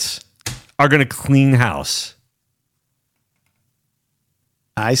immigrants are going to clean house.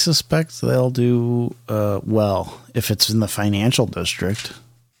 I suspect they'll do well if it's in the financial district.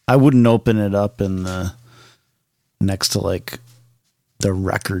 I wouldn't open it up in the next to like the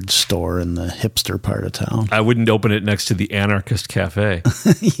record store in the hipster part of town. I wouldn't open it next to the anarchist cafe.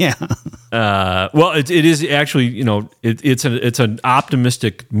 Yeah. Well, it is actually, it's an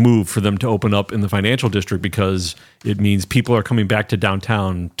optimistic move for them to open up in the financial district because it means people are coming back to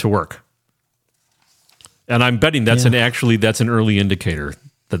downtown to work. And I'm betting that's an early indicator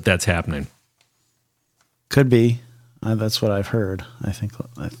that that's happening. Could be. That's what I've heard. I think.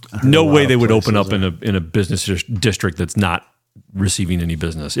 I've heard no way they would open up in a business district that's not receiving any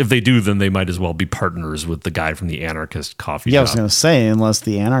business. If they do, then they might as well be partners with the guy from the anarchist coffee shop. I was going to say, unless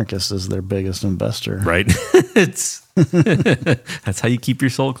the anarchist is their biggest investor. Right. That's how you keep your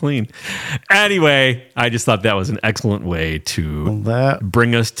soul clean. Anyway, I just thought that was an excellent way to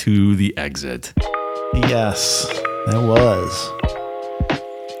bring us to the exit. Yes, that was.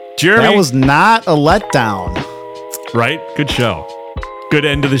 Jeremy. That was not a letdown. Right? Good show. Good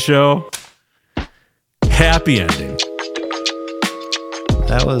end of the show. Happy ending.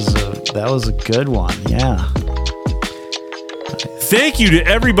 That was a good one. Yeah. Thank you to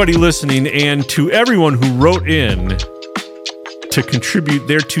everybody listening and to everyone who wrote in to contribute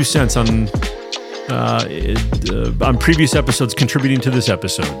their 2 cents on previous episodes contributing to this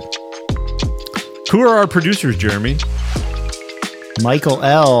episode. Who are our producers, Jeremy? Michael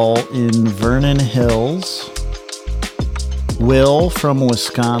L. in Vernon Hills. Will from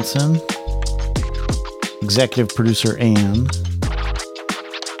Wisconsin. Executive producer Ann.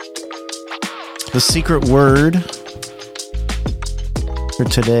 The secret word for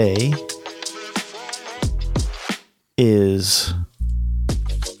today is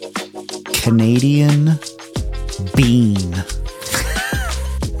Canadian bean.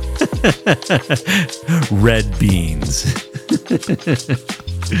 Red beans.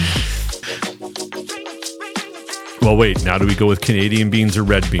 Well, wait. Now do we go with Canadian beans or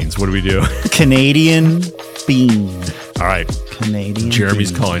red beans? What do we do? Canadian bean. All right. Canadian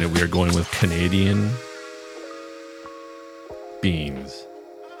Jeremy's bean. calling it. We are going with Canadian beans.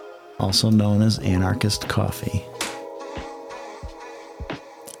 Also known as anarchist coffee.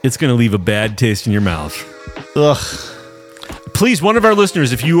 It's going to leave a bad taste in your mouth. Ugh. Please, one of our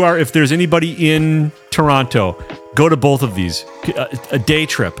listeners, if there's anybody in Toronto, go to both of these. A day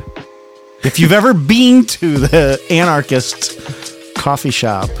trip. If you've ever been to the anarchist coffee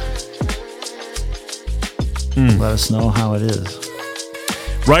shop, let us know how it is.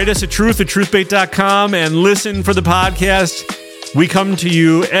 Write us at truth@truthbait.com and listen for the podcast. We come to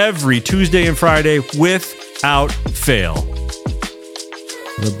you every Tuesday and Friday without fail.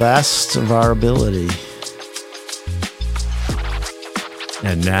 The best of our ability.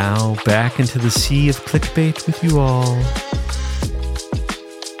 And now, back into the sea of clickbait with you all.